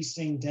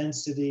increasing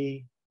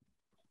density.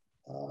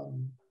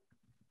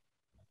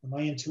 My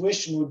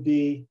intuition would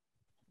be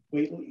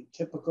Whately,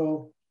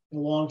 typical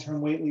long-term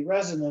Whately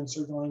residents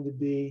are going to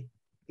be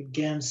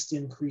against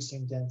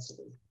increasing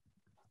density.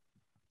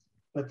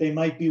 But they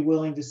might be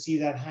willing to see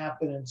that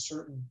happen in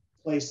certain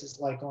places,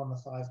 like on the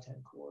 510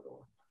 corridor.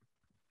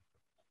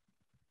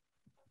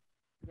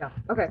 Yeah,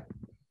 okay.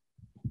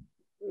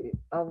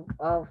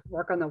 I'll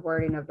work on the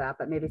wording of that,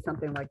 but maybe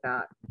something like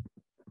that.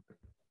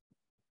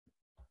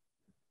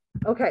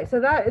 Okay, so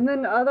that, and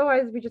then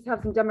otherwise we just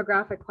have some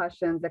demographic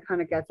questions that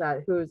kind of gets at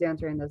who's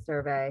answering the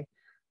survey.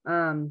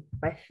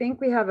 I think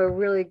we have a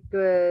really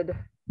good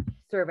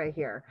survey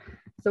here.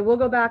 So we'll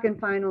go back and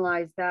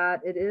finalize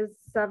that. It is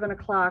 7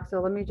 o'clock,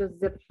 so let me just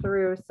zip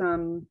through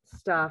some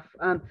stuff.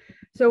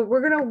 So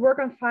we're gonna work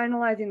on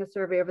finalizing the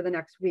survey over the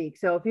next week.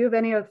 So if you have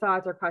any other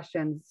thoughts or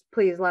questions,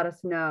 please let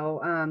us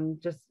know.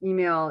 Just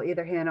email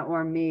either Hannah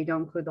or me,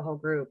 don't include the whole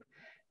group.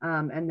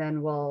 And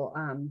then we'll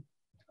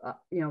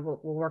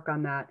work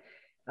on that.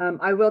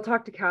 I will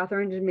talk to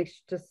Catherine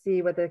to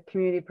see what the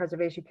Community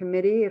Preservation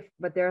Committee,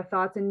 what their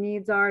thoughts and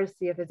needs are, to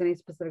see if there's any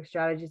specific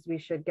strategies we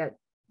should get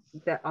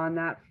on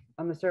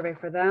the survey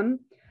for them.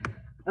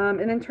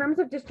 And in terms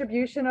of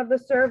distribution of the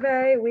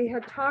survey, we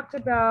had talked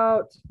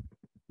about,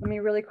 let me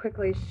really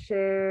quickly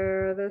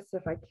share this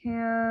if I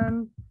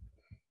can.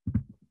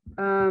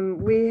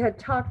 We had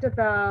talked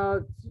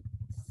about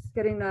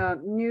getting the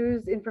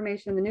news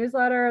information in the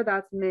newsletter.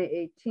 That's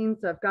May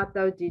 18th. So I've got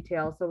those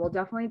details. So we'll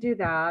definitely do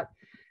that.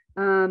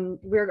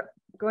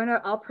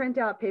 I'll print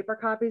out paper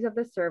copies of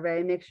the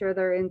survey, make sure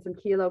they're in some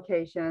key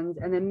locations,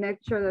 and then make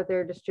sure that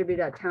they're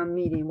distributed at town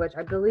meeting, which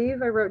I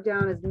believe I wrote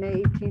down as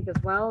May 18th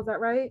as well. Is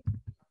that right?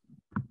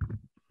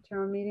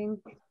 Town meeting.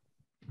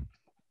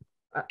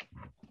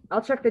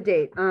 I'll check the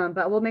date,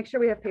 but we'll make sure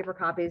we have paper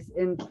copies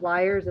in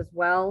flyers as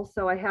well.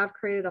 So I have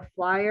created a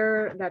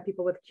flyer that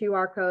people with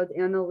QR codes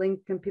and the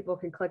link people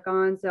can click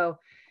on. So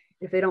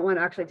if they don't want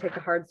to actually take the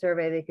hard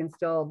survey, they can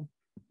still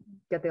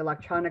get the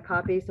electronic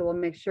copy. So we'll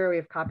make sure we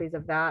have copies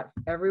of that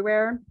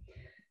everywhere.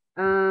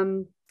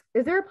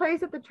 Is there a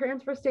place at the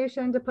transfer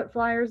station to put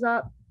flyers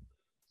up?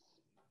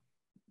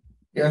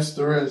 Yes,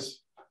 there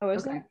is. Oh,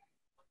 is Okay. there?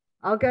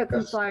 I'll get some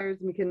Yes. flyers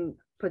and we can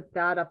put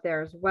that up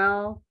there as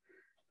well.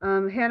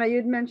 Hannah,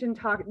 you'd mentioned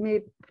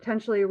maybe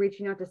potentially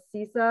reaching out to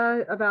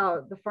CISA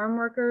about the farm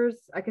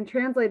workers. I can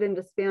translate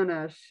into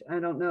Spanish. I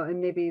don't know, and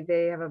maybe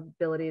they have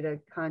ability to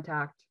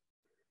contact.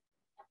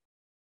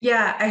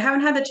 Yeah, I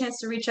haven't had the chance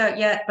to reach out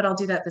yet, but I'll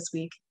do that this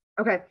week.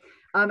 Okay.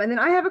 And then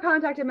I have a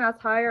contact at Mass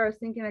Hire. I was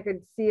thinking I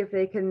could see if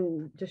they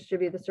can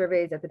distribute the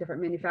surveys at the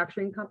different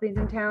manufacturing companies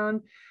in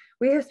town.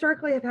 We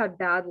historically have had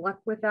bad luck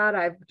with that.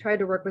 I've tried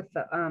to work with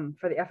the,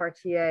 for the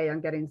FRTA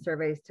on getting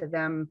surveys to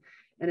them,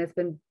 and it's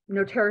been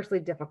notoriously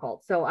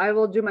difficult. So I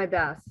will do my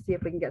best to see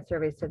if we can get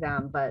surveys to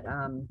them, but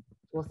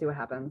we'll see what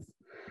happens.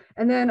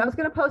 And then I was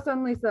going to post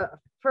on Lisa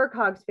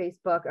Furcog's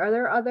Facebook. Are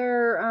there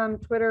other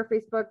Twitter,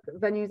 Facebook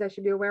venues I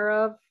should be aware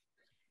of?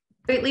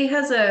 Whately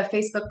has a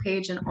Facebook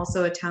page and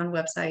also a town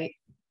website.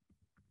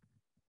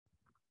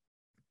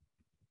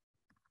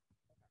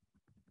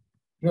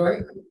 You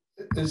know,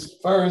 as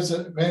far as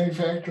the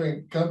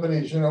manufacturing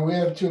companies, you know, we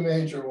have two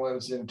major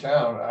ones in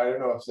town. I don't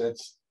know if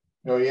that's,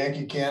 you know,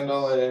 Yankee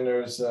Candle, and then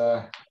there's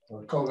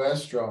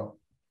Covestro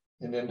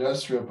in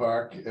Industrial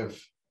Park.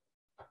 If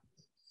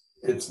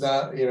it's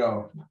not, you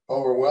know,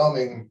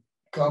 overwhelming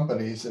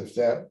companies, if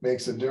that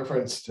makes a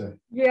difference to.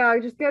 Yeah,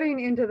 just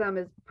getting into them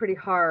is pretty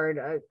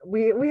hard.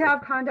 We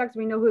have contacts,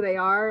 we know who they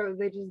are.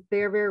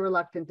 They're very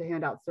reluctant to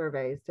hand out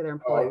surveys to their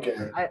employees.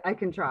 Okay. I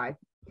can try.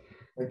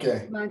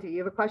 Okay. Monty, you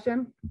have a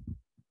question?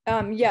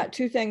 Yeah,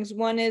 two things.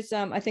 One is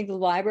I think the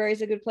library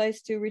is a good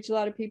place to reach a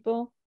lot of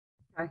people.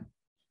 Okay.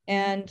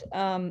 And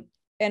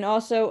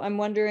also I'm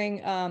wondering,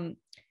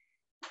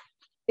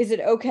 is it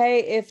okay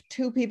if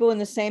two people in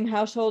the same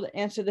household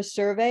answer the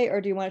survey,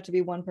 or do you want it to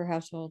be one per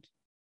household?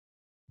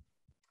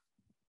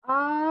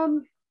 I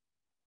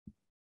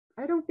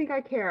don't think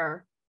I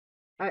care.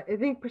 I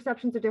think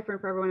perceptions are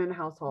different for everyone in a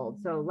household.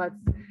 So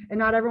and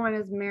not everyone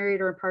is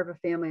married or part of a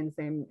family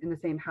in the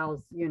same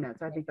house unit.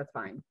 So I think that's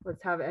fine.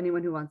 Let's have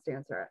anyone who wants to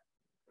answer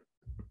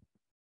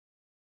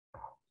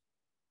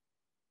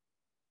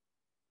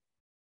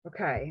it.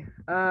 Okay.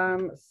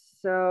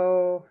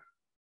 So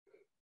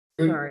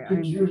sorry.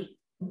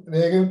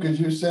 Megan, could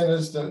you send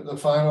us the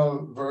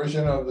final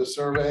version of the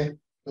survey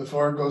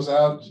before it goes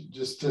out,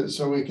 just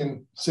so we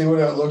can see what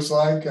it looks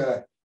like?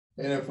 And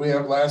if we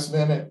have last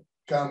minute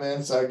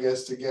comments, I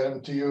guess, to get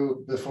them to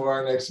you before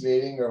our next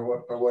meeting, or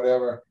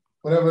whatever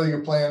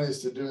your plan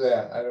is to do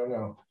that. I don't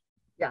know.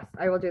 Yes,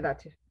 I will do that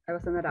too. I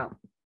will send that out.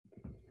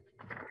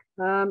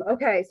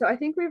 Okay, so I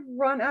think we've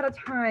run out of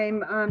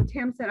time.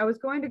 Tamsin, I was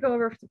going to go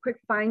over some quick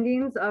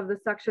findings of the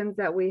sections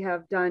that we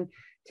have done.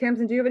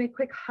 Tamsin, do you have any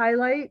quick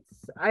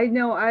highlights? I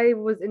know I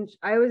was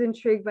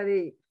intrigued by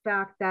the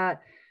fact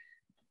that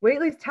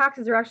Whately's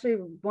taxes are actually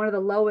one of the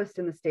lowest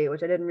in the state,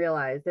 which I didn't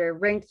realize. They're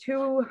ranked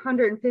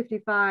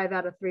 255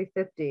 out of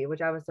 350,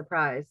 which I was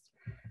surprised.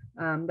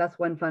 That's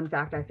one fun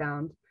fact I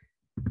found.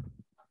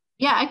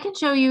 Yeah, I can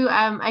show you.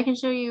 I can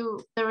show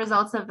you the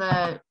results of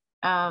the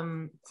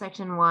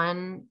section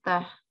 1,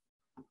 the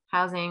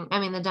housing. I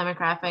mean, the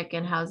demographic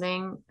and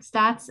housing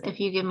stats.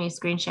 If you give me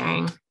screen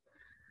sharing.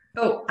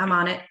 Oh, I'm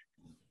on it.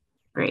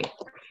 Great.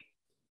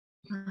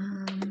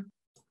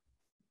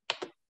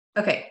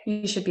 Okay,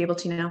 you should be able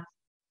to now.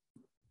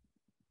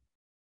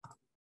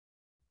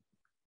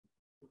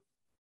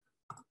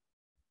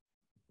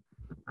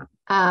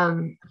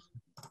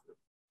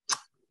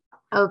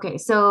 Okay,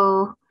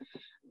 so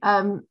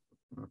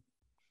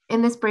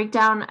in this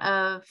breakdown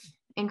of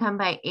income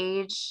by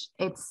age,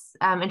 it's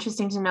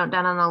interesting to note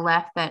down on the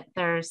left that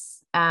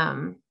there's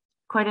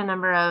quite a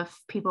number of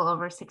people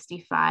over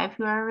 65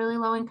 who are really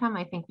low income.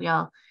 I think we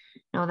all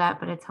know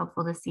that, but it's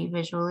helpful to see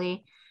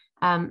visually.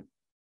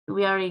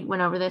 We already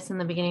went over this in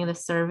the beginning of the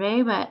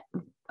survey, but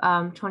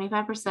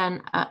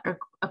 25% or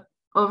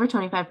over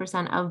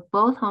 25% of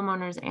both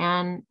homeowners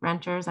and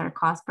renters are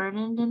cost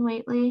burdened in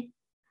Whately.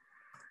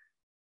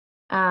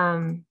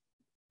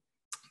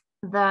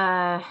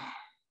 The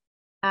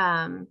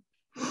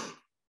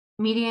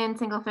median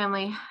single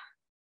family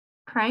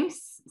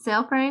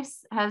sale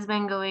price has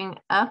been going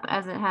up,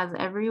 as it has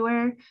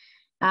everywhere,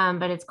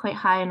 but it's quite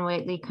high in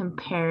Whately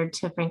compared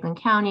to Franklin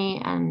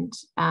County and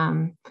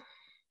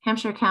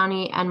Hampshire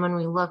County. And when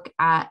we look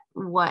at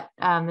what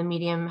the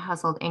median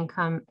household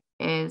income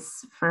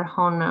is for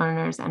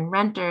homeowners and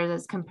renters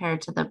as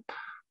compared to the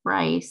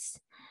price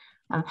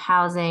of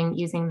housing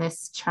using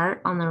this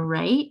chart on the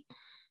right,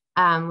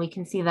 we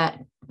can see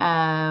that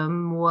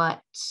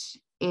what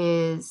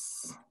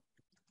is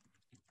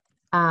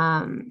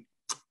the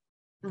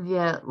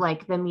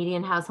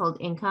median household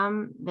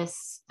income,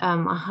 this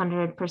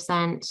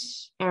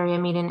 100% area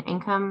median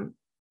income,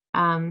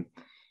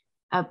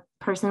 a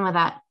person with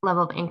that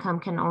level of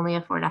income can only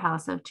afford a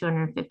house of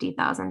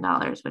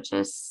 $250,000, which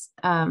is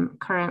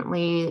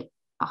currently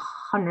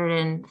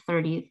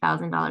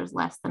 $130,000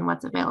 less than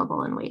what's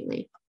available in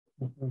Whately.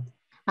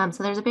 Mm-hmm.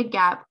 So there's a big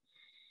gap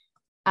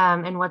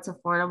in what's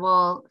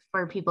affordable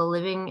for people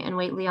living in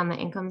Whately on the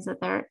incomes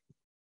that they're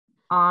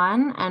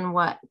on and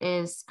what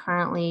is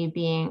currently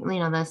being,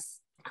 this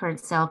current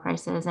sale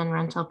prices and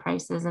rental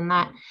prices. And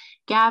that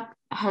gap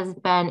has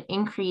been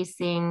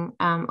increasing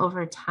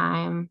over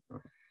time.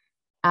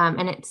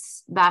 And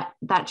it's that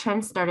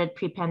trend started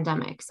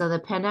pre-pandemic. So the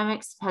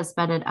pandemic has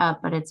sped it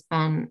up, but it's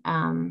been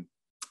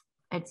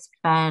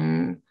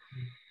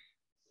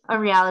a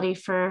reality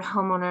for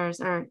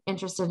homeowners or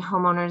interested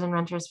homeowners and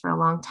renters for a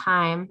long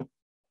time.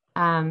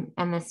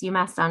 And this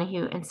UMass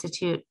Donahue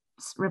Institute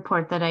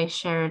report that I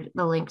shared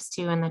the links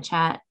to in the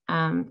chat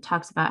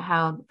talks about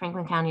how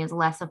Franklin County is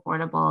less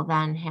affordable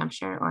than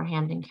Hampshire or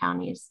Hampden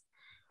counties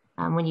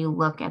when you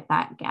look at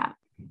that gap.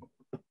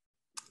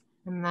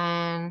 And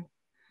then,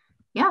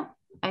 yeah,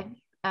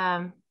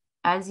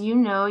 as you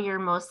know, you're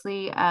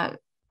mostly a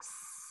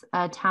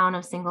town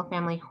of single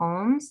family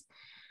homes.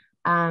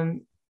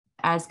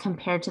 As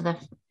compared to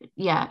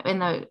in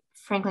the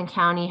Franklin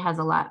County has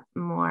a lot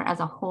more, as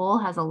a whole,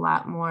 has a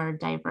lot more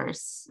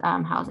diverse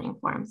housing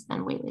forms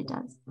than Whately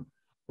does.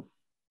 Is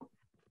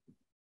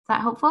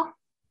that helpful?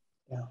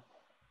 Yeah.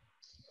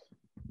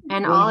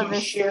 And will all you of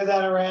this, share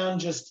that around?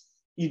 Just,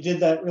 you did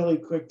that really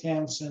quick,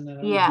 Tamsin,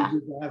 and yeah,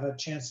 you have a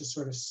chance to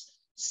sort of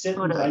sit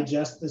totally. and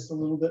digest this a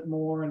little bit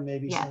more and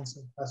maybe Yeah. send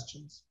some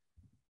questions.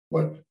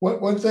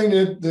 One thing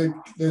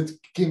that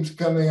keeps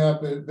coming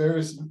up at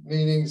various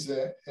meetings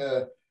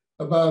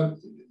about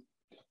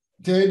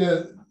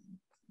data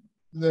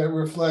that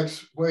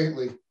reflects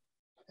Whately,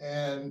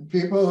 and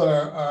people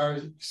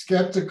are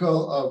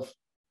skeptical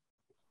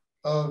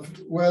of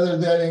whether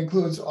that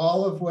includes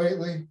all of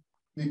Whately,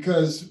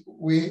 because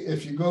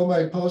if you go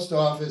by post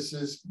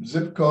offices,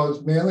 zip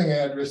codes, mailing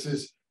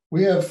addresses,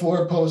 we have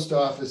 4 post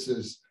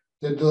offices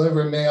that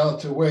deliver mail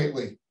to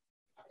Whately,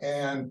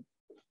 and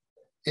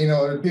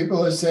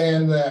people are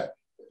saying that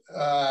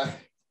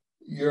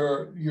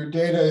your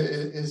data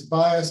is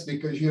biased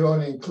because you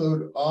don't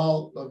include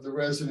all of the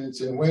residents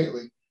in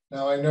Whately.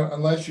 Now, I know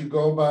unless you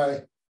go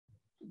by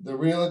the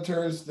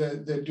realtors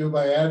that do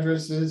by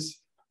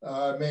addresses,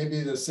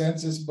 maybe the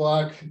census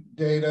block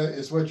data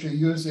is what you're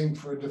using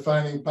for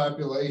defining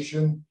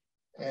population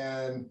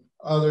and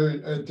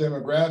other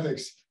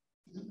demographics.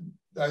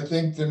 I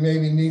think there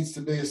maybe needs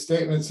to be a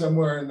statement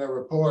somewhere in the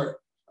report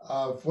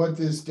of what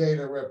this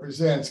data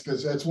represents,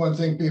 because that's one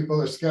thing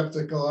people are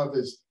skeptical of,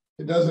 is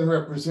it doesn't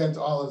represent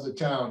all of the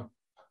town.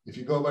 If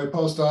you go by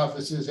post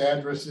offices,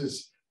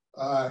 addresses,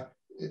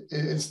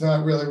 it's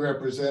not really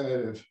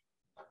representative.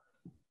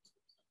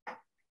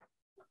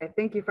 Okay,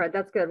 thank you, Fred.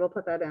 That's good. We'll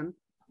put that in.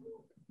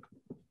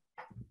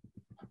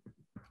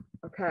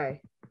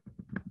 Okay.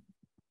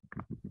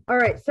 All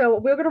right, so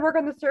we're going to work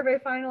on the survey,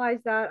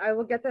 finalize that. I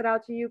will get that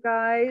out to you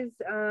guys.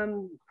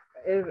 And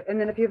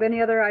then if you have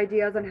any other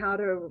ideas on how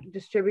to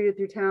distribute it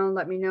through town,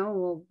 let me know.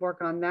 We'll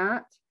work on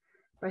that.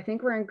 But I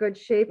think we're in good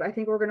shape. I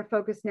think we're going to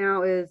focus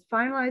now is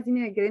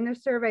finalizing it, getting the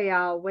survey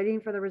out, waiting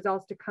for the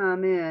results to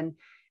come in.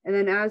 And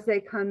then as they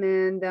come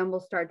in, then we'll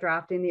start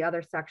drafting the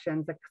other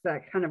sections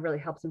that kind of really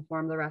helps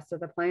inform the rest of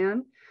the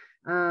plan.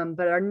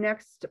 But our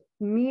next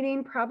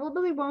meeting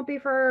probably won't be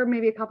for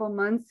maybe a couple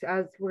months,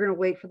 as we're going to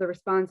wait for the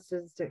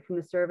responses from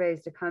the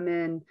surveys to come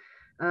in.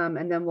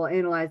 And then we'll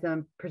analyze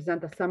them,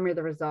 present the summary of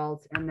the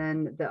results, and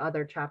then the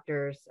other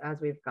chapters as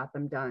we've got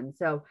them done.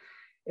 So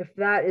if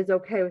that is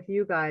okay with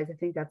you guys, I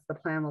think that's the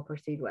plan we'll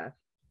proceed with.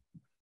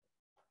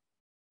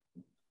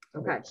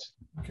 Okay.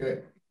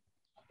 Okay.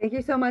 Thank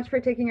you so much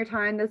for taking your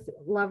time this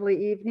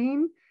lovely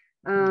evening.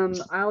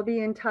 I'll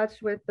be in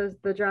touch with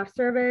the draft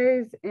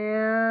surveys,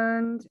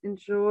 and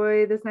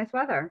enjoy this nice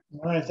weather.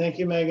 All right. Thank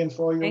you, Megan,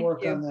 for all your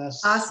work on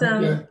this.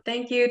 Awesome.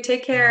 Thank you.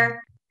 Take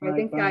care. All right,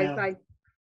 thanks, guys. Bye.